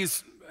 because now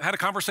he's had a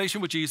conversation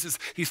with Jesus.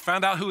 He's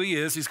found out who he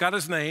is. He's got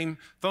his name,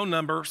 phone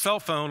number, cell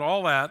phone,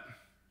 all that.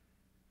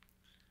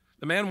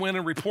 The man went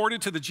and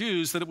reported to the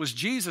Jews that it was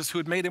Jesus who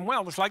had made him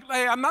well. It's like,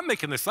 hey, I'm not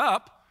making this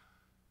up.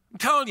 I'm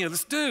telling you,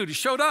 this dude, he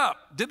showed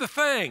up, did the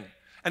thing.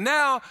 And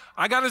now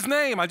I got his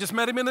name. I just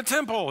met him in the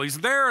temple. He's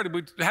there.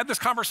 We had this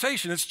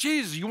conversation. It's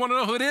Jesus. You want to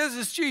know who it is?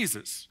 It's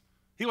Jesus.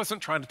 He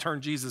wasn't trying to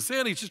turn Jesus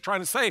in. He's just trying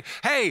to say,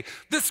 hey,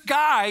 this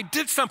guy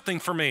did something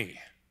for me.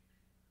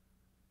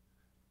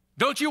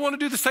 Don't you want to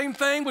do the same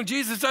thing when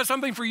Jesus does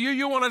something for you?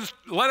 You want to just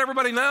let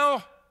everybody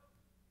know?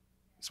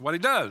 That's what he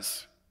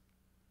does.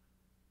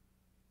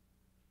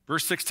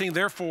 Verse 16,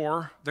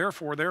 therefore,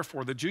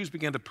 the Jews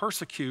began to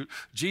persecute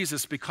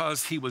Jesus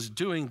because he was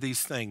doing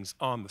these things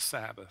on the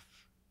Sabbath.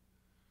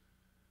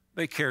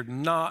 They cared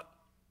not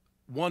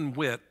one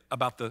whit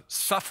about the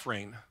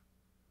suffering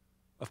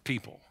of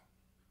people.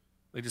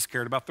 They just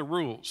cared about the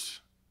rules,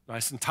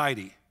 nice and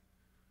tidy.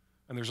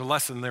 And there's a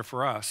lesson there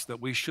for us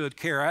that we should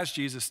care, as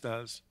Jesus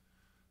does,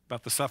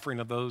 about the suffering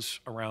of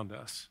those around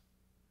us.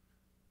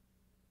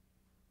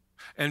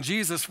 And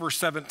Jesus, verse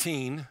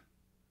 17,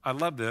 I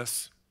love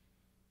this.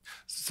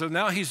 So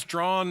now he's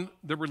drawn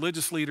the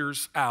religious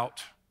leaders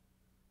out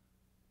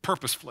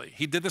purposefully.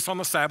 He did this on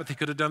the Sabbath. He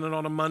could have done it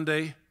on a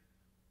Monday.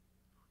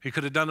 He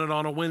could have done it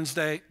on a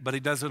Wednesday, but he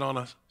does it on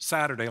a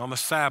Saturday, on the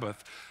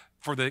Sabbath,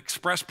 for the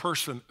express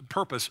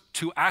purpose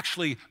to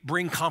actually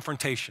bring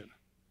confrontation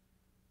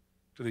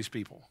to these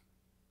people.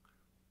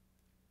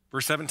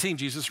 Verse 17,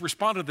 Jesus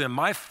responded to them,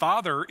 my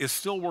Father is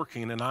still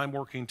working and I'm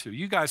working too.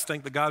 You guys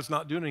think that God's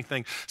not doing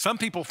anything. Some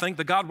people think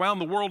that God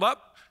wound the world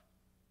up,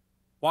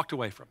 walked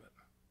away from it.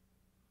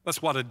 That's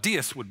what a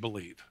deist would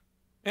believe.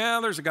 Yeah,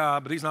 there's a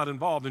God, but he's not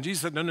involved. And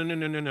Jesus said,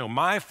 no.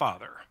 My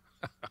Father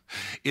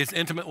is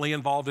intimately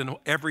involved in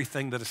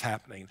everything that is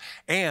happening.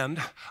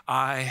 And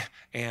I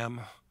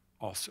am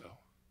also.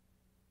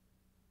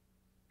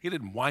 He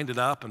didn't wind it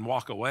up and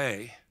walk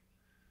away.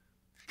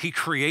 He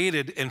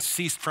created and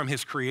ceased from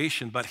his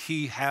creation, but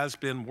he has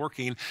been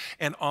working.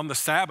 And on the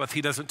Sabbath,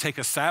 he doesn't take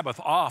a Sabbath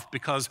off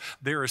because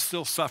there is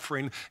still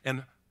suffering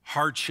and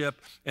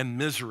hardship and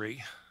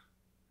misery.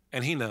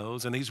 And he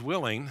knows and he's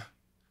willing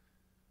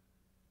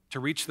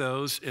to reach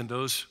those in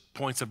those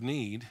points of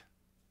need,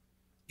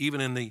 even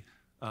in the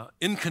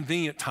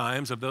inconvenient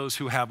times of those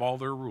who have all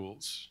their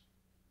rules.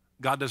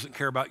 God doesn't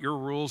care about your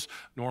rules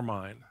nor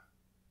mine.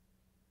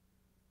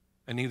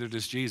 And neither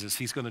does Jesus.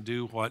 He's going to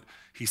do what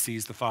he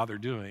sees the Father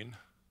doing.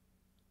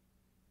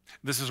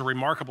 This is a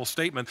remarkable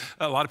statement.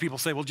 A lot of people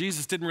say, well,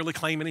 Jesus didn't really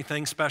claim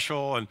anything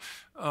special, and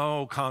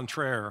au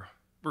contraire.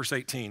 Verse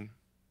 18.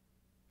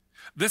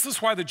 This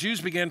is why the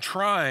Jews began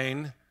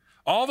trying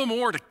all the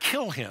more to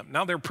kill him.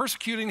 Now they're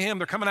persecuting him.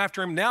 They're coming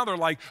after him. Now they're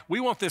like, we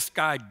want this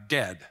guy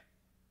dead.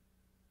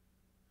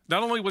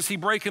 Not only was he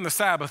breaking the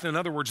Sabbath, in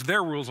other words,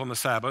 their rules on the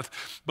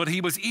Sabbath, but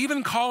he was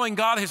even calling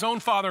God his own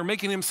Father,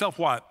 making himself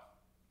what?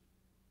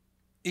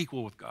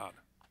 Equal with God.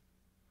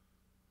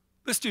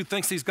 This dude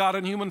thinks he's God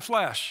in human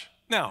flesh.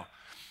 Now,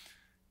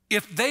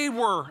 if they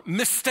were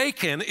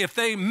mistaken, if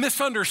they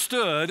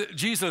misunderstood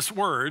Jesus'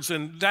 words,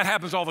 and that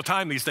happens all the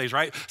time these days,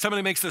 right?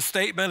 Somebody makes a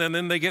statement and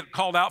then they get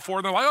called out for it.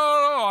 And they're like,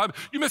 oh, no,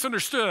 you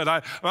misunderstood.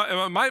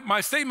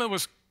 My statement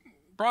was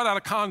brought out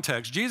of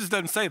context. Jesus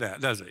doesn't say that,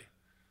 does he?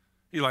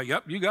 He's like,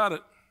 yep, you got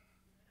it.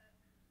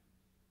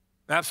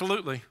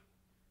 Absolutely.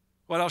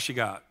 What else you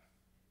got?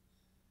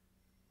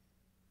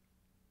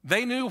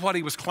 They knew what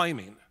he was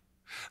claiming.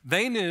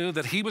 They knew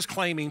that he was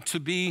claiming to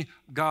be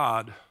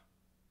God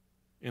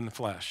in the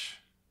flesh,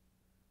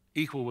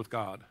 equal with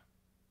God.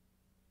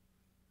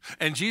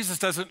 And Jesus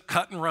doesn't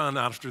cut and run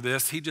after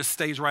this. He just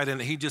stays right in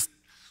it.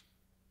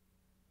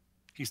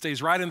 He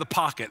stays right in the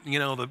pocket. You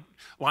know, the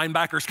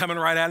linebacker's coming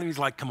right at him. He's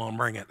like, come on,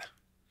 bring it.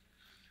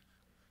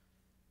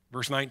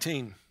 Verse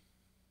 19,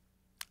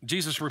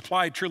 Jesus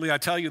replied, truly I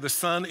tell you, the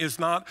Son is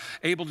not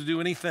able to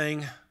do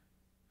anything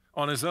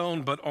on his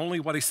own, but only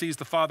what he sees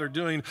the Father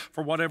doing.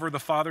 For whatever the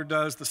Father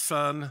does, the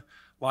Son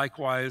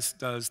likewise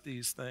does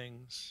these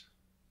things.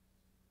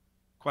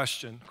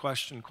 Question.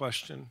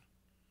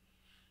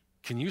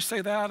 Can you say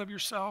that of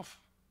yourself?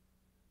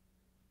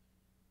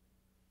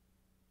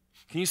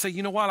 Can you say,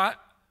 you know what,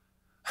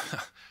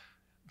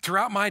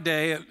 throughout my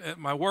day at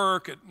my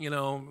work,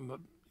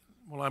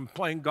 when I'm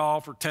playing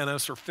golf or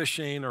tennis or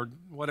fishing or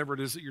whatever it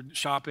is that you're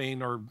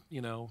shopping or,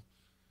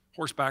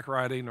 horseback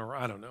riding or,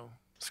 I don't know,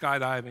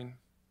 skydiving,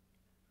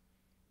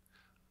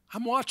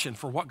 I'm watching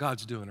for what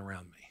God's doing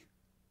around me.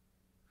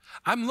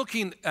 I'm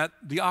looking at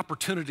the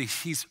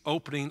opportunities he's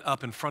opening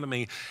up in front of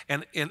me.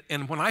 And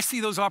when I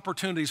see those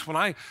opportunities, when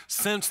I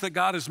sense that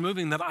God is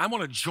moving, that I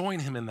want to join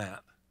him in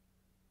that.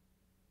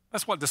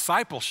 That's what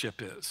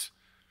discipleship is.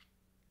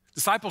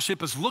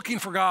 Discipleship is looking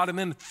for God and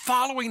then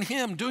following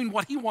him, doing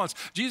what he wants.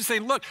 Jesus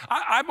saying, look,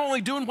 I'm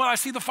only doing what I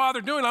see the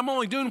Father doing. I'm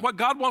only doing what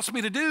God wants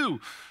me to do.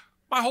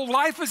 My whole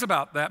life is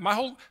about that.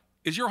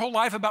 Is your whole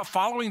life about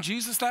following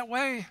Jesus that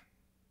way?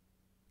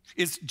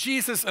 Is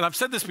Jesus, and I've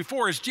said this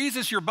before, is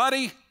Jesus your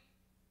buddy?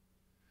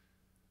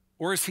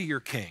 Or is he your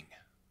king?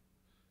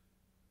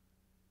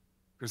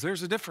 Because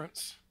there's a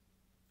difference.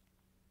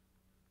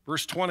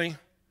 Verse 20,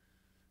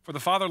 for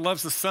the Father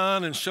loves the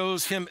Son and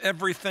shows him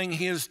everything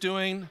he is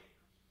doing,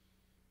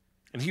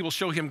 and he will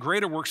show him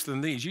greater works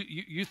than these.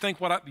 You think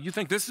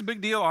this is a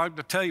big deal? I'll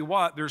tell you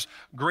what, there's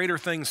greater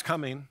things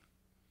coming.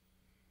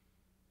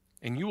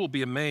 and you will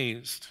be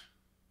amazed.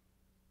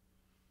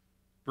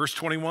 Verse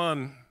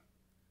 21,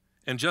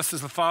 and just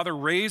as the Father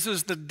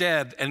raises the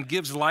dead and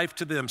gives life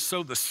to them,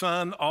 so the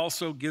Son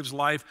also gives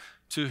life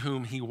to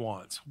whom he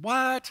wants.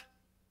 What?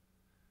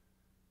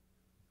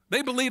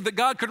 They believed that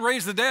God could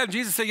raise the dead.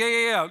 Jesus said,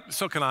 yeah,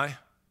 so can I.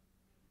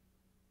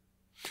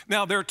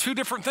 Now, there are two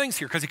different things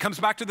here because he comes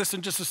back to this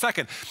in just a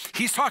second.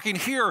 He's talking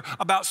here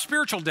about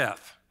spiritual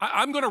death.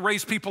 I'm going to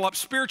raise people up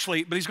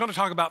spiritually, but he's going to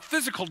talk about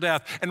physical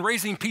death and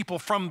raising people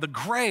from the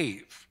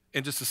grave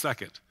in just a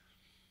second.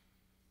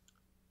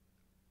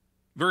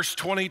 Verse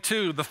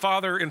 22, the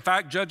Father, in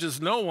fact,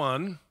 judges no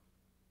one,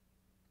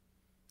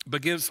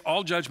 but gives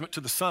all judgment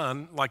to the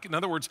Son. Like, in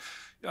other words,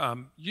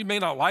 you may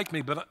not like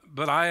me,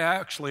 but I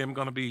actually am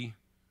going to be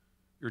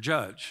your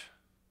judge.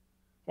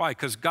 Why?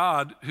 Because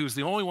God, who's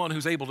the only one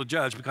who's able to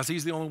judge, because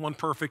he's the only one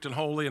perfect and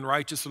holy and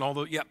righteous and all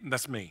those, yep,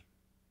 that's me.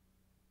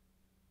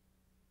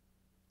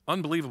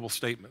 Unbelievable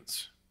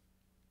statements.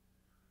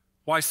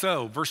 Why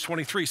so? Verse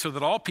 23, so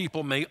that all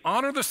people may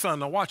honor the Son,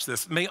 now watch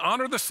this, may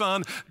honor the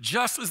Son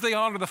just as they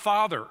honor the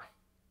Father.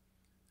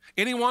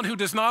 Anyone who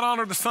does not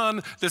honor the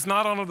Son does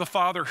not honor the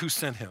Father who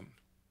sent him.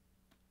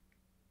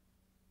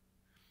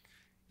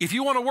 If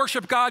you want to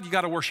worship God, you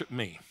got to worship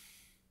me.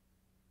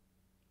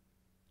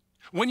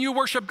 When you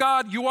worship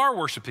God, you are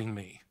worshiping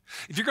me.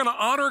 If you're going to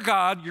honor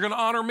God, you're going to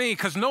honor me,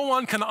 because no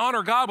one can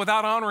honor God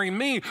without honoring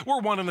me. We're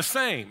one and the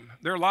same.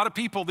 There are a lot of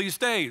people these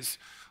days,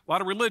 a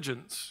lot of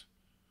religions,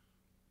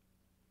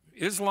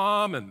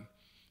 Islam and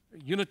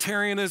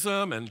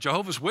Unitarianism and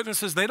Jehovah's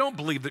Witnesses, they don't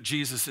believe that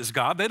Jesus is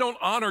God. They don't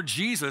honor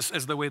Jesus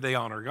as the way they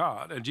honor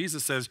God. And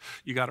Jesus says,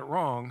 you got it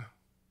wrong.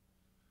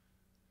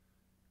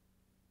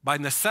 By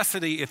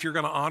necessity, if you're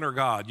going to honor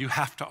God, you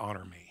have to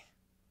honor me,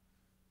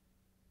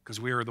 because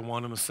we are the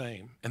one and the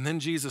same. And then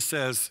Jesus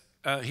says,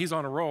 he's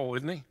on a roll,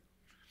 isn't he?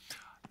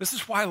 This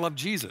is why I love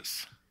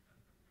Jesus.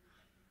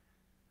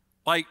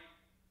 Like,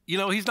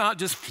 he's not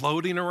just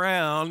floating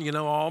around,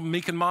 all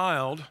meek and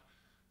mild.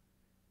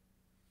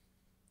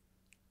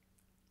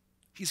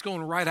 He's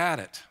going right at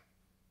it.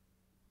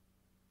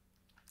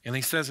 And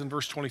he says in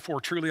verse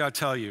 24, truly I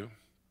tell you,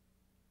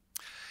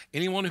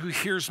 anyone who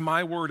hears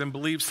my word and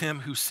believes him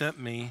who sent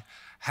me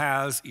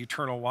has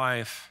eternal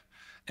life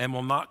and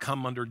will not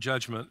come under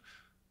judgment,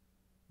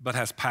 but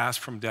has passed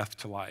from death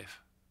to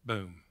life.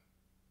 Boom.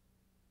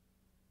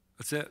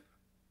 That's it.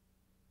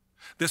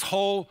 This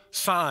whole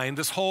sign,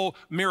 this whole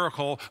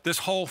miracle, this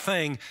whole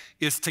thing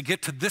is to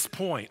get to this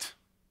point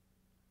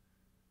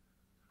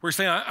where he's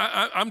saying,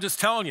 I'm just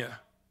telling you,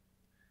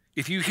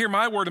 if you hear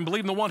my word and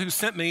believe in the one who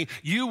sent me,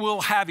 you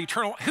will have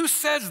eternal life. Who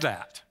says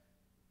that?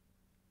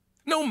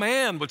 No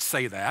man would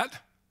say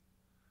that.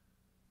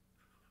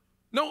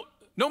 No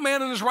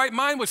man in his right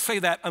mind would say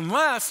that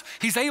unless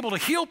he's able to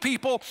heal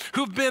people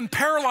who've been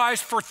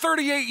paralyzed for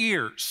 38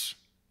 years.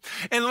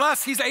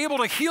 Unless he's able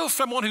to heal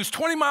someone who's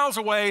 20 miles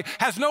away,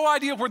 has no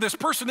idea where this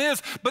person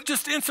is, but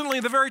just instantly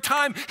at the very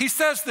time he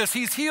says this,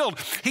 he's healed.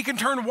 He can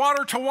turn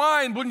water to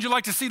wine. Wouldn't you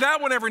like to see that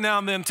one every now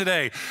and then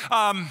today?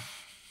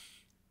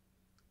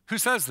 Who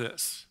says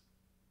this?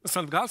 The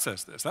Son of God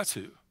says this. That's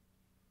who.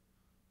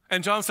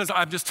 And John says,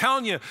 I'm just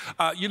telling you,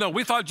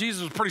 we thought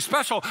Jesus was pretty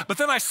special, but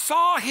then I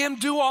saw him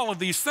do all of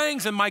these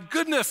things, and my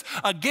goodness,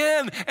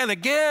 again and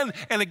again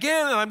and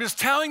again, and I'm just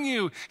telling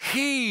you,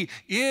 he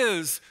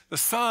is the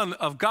Son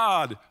of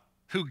God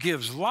who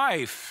gives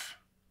life.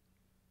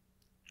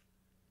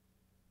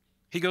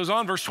 He goes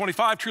on, verse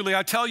 25, truly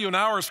I tell you, an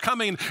hour is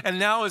coming and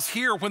now is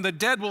here when the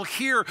dead will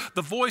hear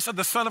the voice of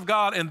the Son of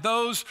God, and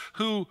those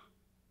who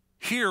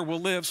hear will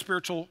live.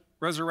 Spiritual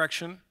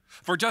resurrection.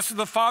 For just as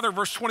the Father,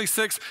 verse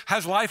 26,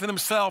 has life in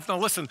himself. Now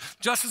listen,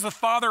 just as the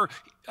Father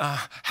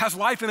has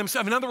life in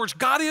himself. In other words,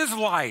 God is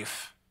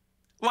life.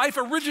 Life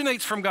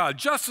originates from God.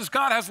 Just as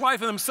God has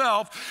life in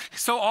himself,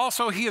 so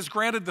also he has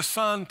granted the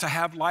Son to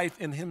have life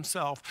in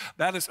himself.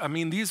 That is,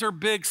 these are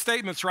big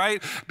statements,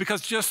 right?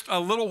 Because just a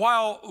little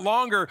while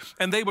longer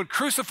and they would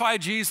crucify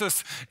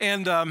Jesus,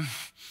 and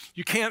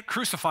you can't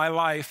crucify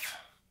life.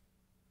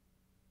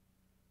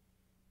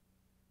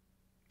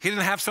 He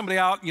didn't have somebody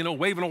out,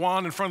 waving a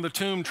wand in front of the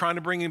tomb trying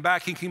to bring him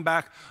back. He came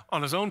back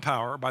on his own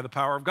power, by the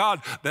power of God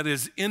that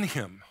is in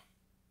him.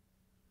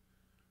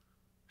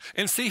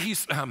 And see,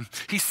 he's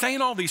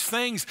saying all these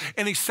things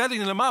and he's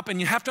setting them up.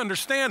 And you have to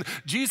understand,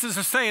 Jesus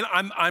is saying,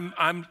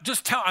 I'm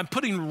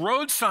putting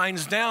road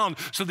signs down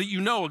so that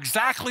you know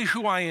exactly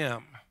who I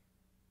am.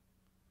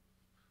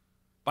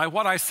 By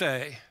what I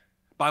say,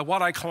 by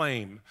what I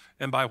claim,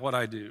 and by what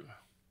I do.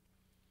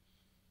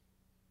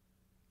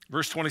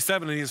 Verse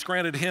 27, and he has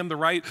granted him the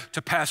right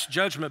to pass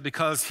judgment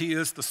because he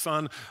is the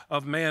Son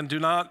of Man.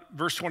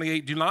 Verse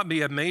 28, do not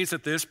be amazed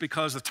at this,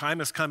 because the time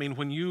is coming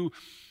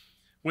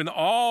when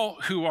all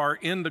who are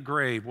in the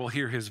grave will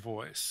hear his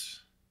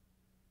voice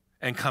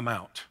and come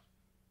out.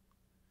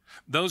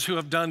 Those who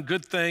have done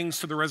good things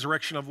to the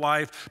resurrection of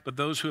life, but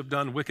those who have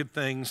done wicked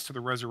things to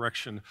the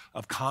resurrection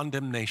of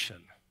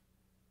condemnation.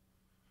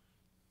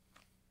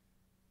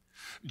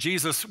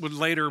 Jesus would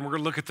later, and we're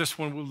going to look at this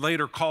one, would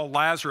later call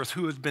Lazarus,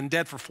 who had been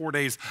dead for 4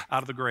 days,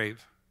 out of the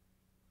grave.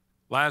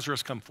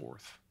 Lazarus, come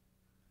forth.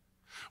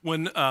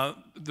 When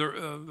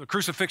the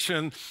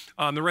crucifixion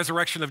and the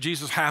resurrection of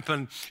Jesus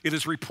happened, it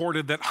is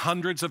reported that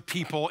hundreds of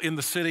people in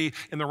the city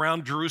and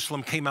around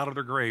Jerusalem came out of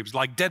their graves,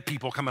 like dead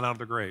people coming out of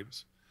their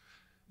graves.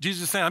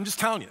 Jesus is saying, I'm just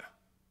telling you.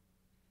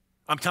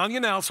 I'm telling you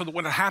now so that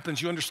when it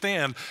happens, you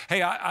understand,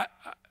 hey, I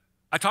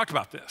talked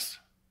about this.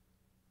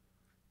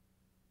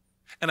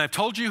 And I've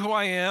told you who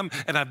I am,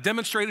 and I've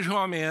demonstrated who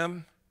I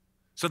am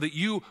so that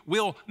you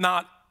will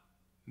not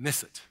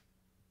miss it.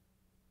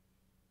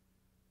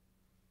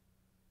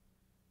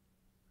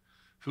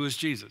 Who is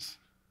Jesus?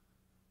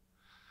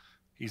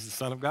 He's the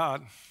Son of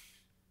God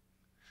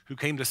who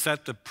came to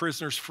set the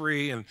prisoners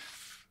free and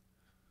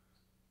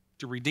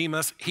to redeem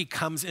us. He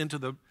comes into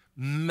the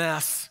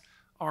mess,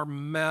 our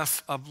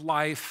mess of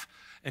life,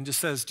 and just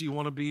says, do you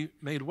want to be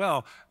made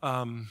well?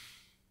 Do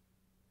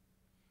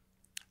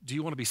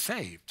you want to be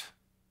saved?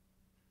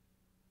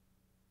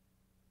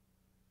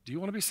 Do you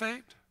want to be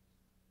saved?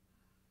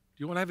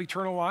 Do you want to have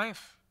eternal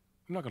life?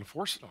 I'm not going to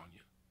force it on you.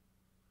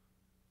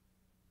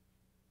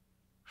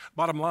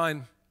 Bottom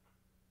line,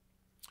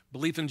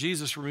 belief in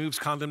Jesus removes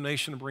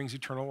condemnation and brings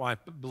eternal life.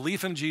 But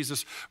belief in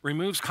Jesus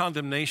removes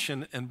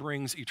condemnation and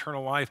brings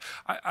eternal life.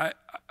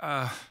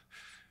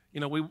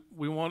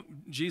 We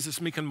want Jesus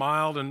meek and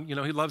mild, and, he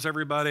loves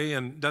everybody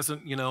and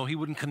doesn't, he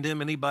wouldn't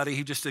condemn anybody.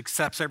 He just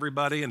accepts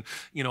everybody and,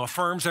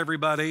 affirms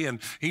everybody. And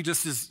he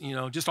just is,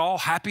 just all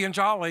happy and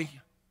jolly.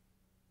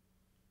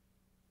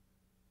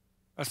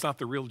 That's not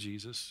the real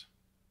Jesus.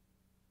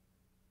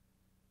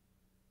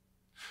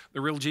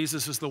 The real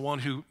Jesus is the one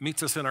who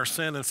meets us in our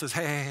sin and says,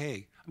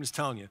 hey, I'm just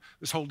telling you,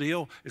 this whole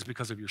deal is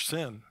because of your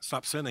sin.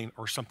 Stop sinning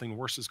or something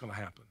worse is going to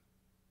happen.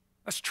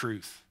 That's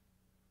truth,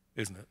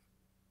 isn't it?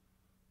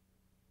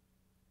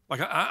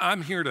 Like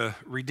I'm here to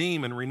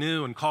redeem and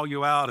renew and call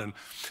you out and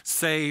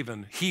save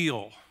and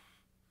heal.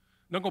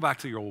 Don't go back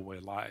to your old way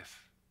of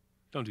life.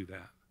 Don't do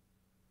that.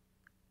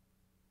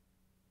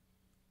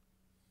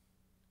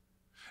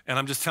 And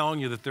I'm just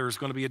telling you that there's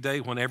going to be a day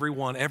when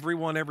everyone,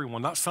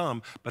 not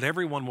some, but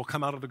everyone will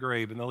come out of the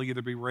grave, and they'll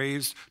either be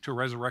raised to a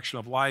resurrection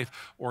of life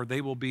or they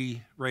will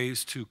be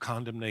raised to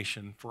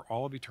condemnation for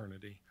all of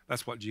eternity.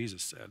 That's what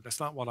Jesus said. That's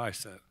not what I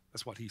said.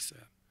 That's what he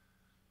said.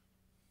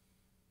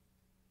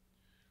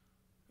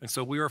 And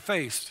so we are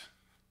faced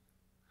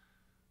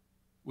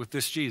with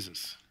this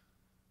Jesus,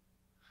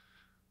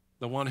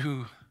 the one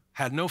who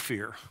had no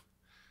fear,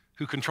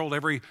 who controlled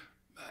every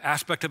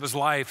aspect of his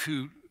life,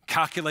 who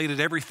calculated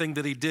everything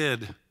that he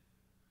did.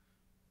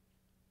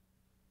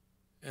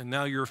 And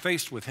now you're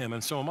faced with him,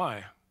 and so am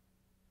I,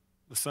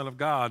 the Son of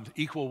God,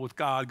 equal with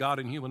God, God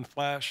in human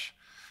flesh,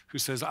 who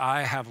says,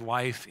 I have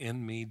life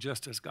in me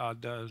just as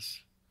God does.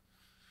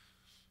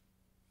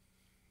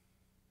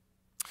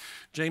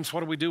 James, what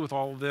do we do with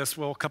all of this?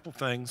 Well, a couple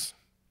things.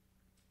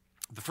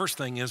 The first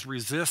thing is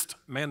resist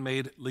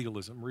man-made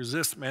legalism.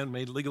 Resist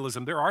man-made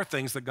legalism. There are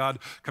things that God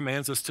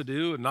commands us to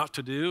do and not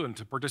to do and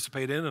to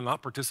participate in and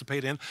not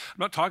participate in. I'm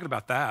not talking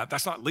about that.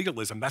 That's not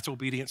legalism. That's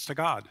obedience to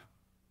God.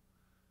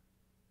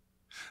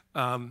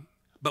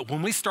 But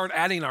when we start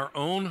adding our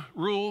own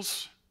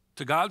rules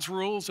to God's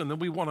rules and then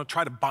we want to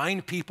try to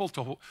bind people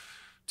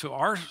to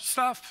our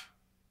stuff,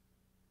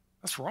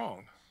 that's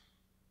wrong.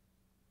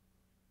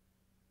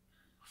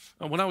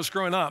 When I was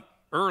growing up,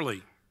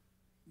 early,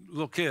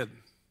 little kid,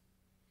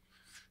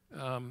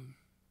 it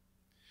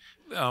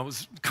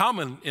was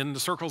common in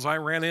the circles I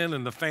ran in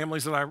and the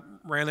families that I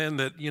ran in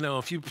that,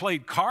 if you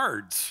played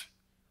cards,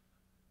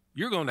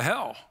 you're going to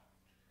hell.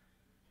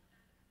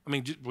 I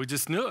mean, we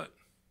just knew it.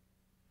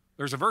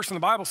 There's a verse in the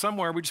Bible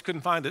somewhere, we just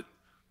couldn't find it.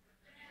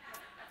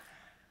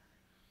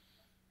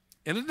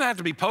 And it didn't have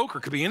to be poker,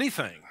 it could be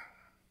anything.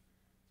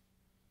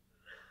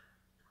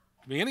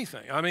 It could be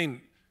anything. I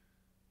mean,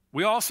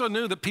 we also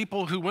knew that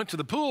people who went to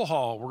the pool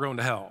hall were going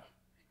to hell.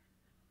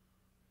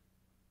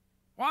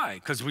 Why?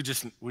 Because we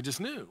just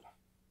knew.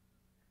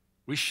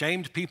 We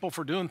shamed people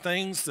for doing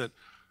things that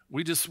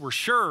we just were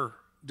sure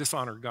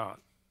dishonored God.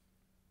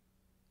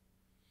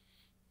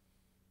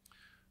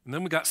 And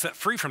then we got set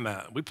free from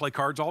that. We play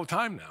cards all the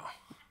time now.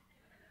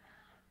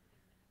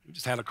 We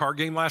just had a card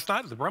game last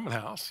night at the Brumman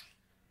House.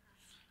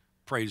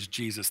 Praise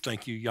Jesus.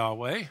 Thank you,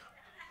 Yahweh.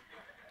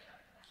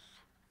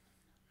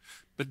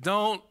 But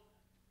don't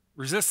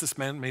resist this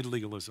man-made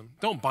legalism.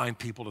 Don't bind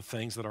people to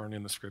things that aren't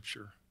in the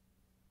Scripture.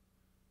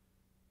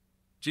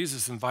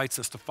 Jesus invites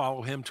us to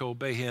follow him, to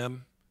obey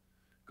him,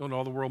 go into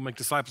all the world, make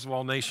disciples of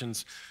all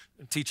nations,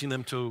 and teaching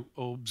them to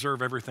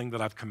observe everything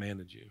that I've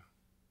commanded you.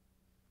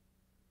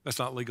 That's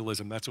not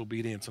legalism, that's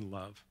obedience and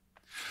love.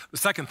 The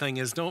second thing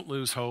is don't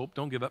lose hope.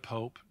 Don't give up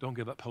hope. Don't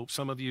give up hope.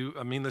 Some of you,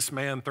 this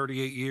man,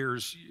 38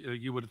 years,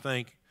 you would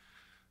think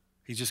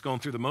he's just going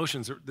through the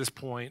motions at this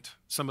point.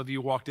 Some of you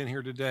walked in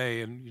here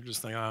today and you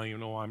just think, I don't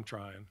even know why I'm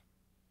trying.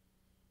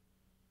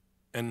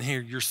 And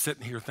here you're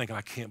sitting here thinking,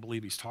 I can't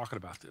believe he's talking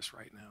about this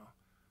right now.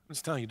 I'm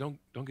just telling you,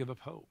 don't give up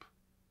hope.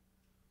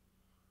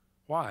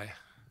 Why?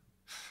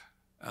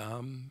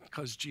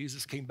 Because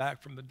Jesus came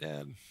back from the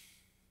dead.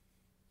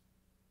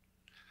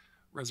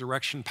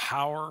 Resurrection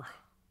power.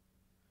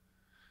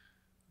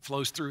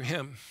 flows through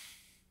him,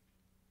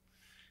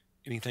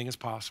 anything is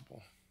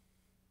possible.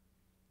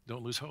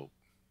 Don't lose hope.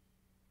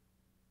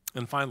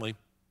 And finally,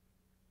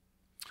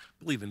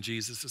 believe in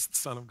Jesus as the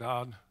Son of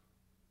God.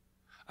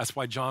 That's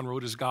why John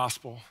wrote his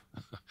gospel.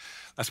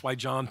 That's why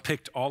John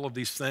picked all of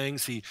these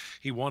things.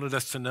 He wanted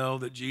us to know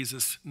that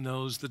Jesus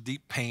knows the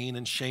deep pain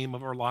and shame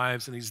of our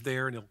lives, and he's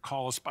there, and he'll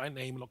call us by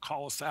name, and he'll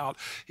call us out.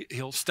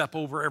 He'll step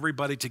over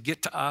everybody to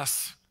get to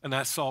us, and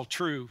that's all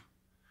true.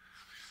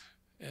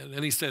 And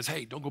then he says,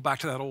 hey, don't go back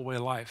to that old way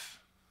of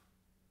life.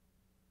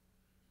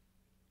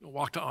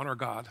 Walk to honor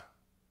God.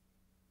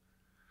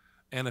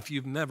 And if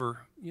you've never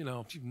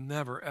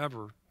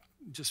ever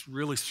just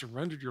really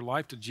surrendered your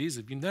life to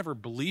Jesus, if you never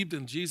believed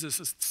in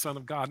Jesus as the Son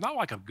of God, not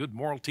like a good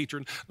moral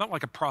teacher, not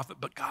like a prophet,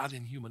 but God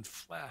in human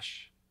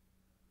flesh.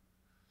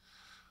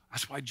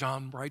 That's why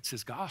John writes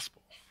his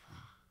gospel.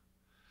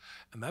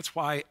 And that's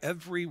why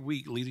every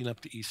week leading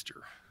up to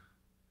Easter,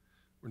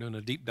 we're doing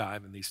a deep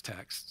dive in these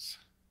texts.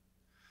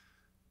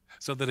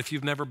 So that if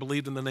you've never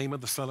believed in the name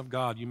of the Son of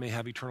God, you may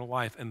have eternal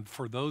life. And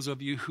for those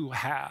of you who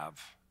have,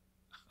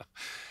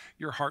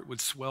 your heart would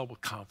swell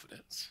with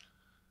confidence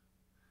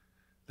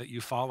that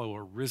you follow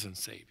a risen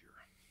Savior.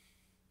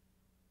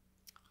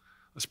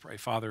 Let's pray.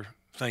 Father,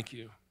 thank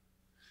you.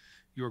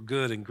 You're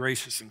good and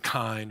gracious and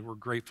kind. We're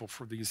grateful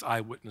for these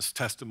eyewitness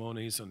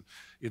testimonies and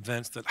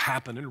events that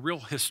happen in real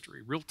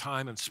history, real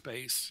time and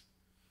space.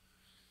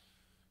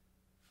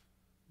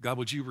 God,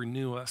 would you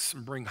renew us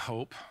and bring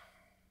hope?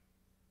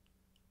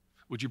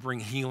 Would you bring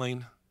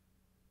healing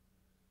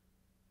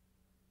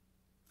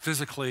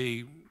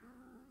physically,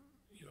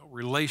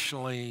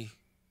 relationally,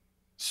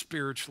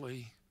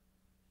 spiritually?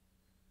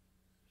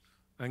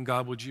 And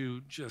God, would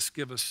you just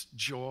give us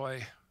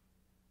joy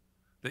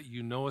that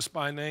you know us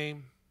by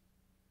name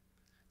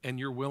and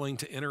you're willing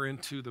to enter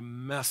into the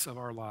mess of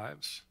our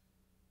lives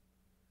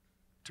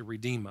to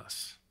redeem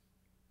us.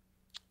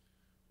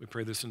 We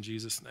pray this in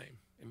Jesus' name.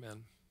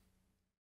 Amen.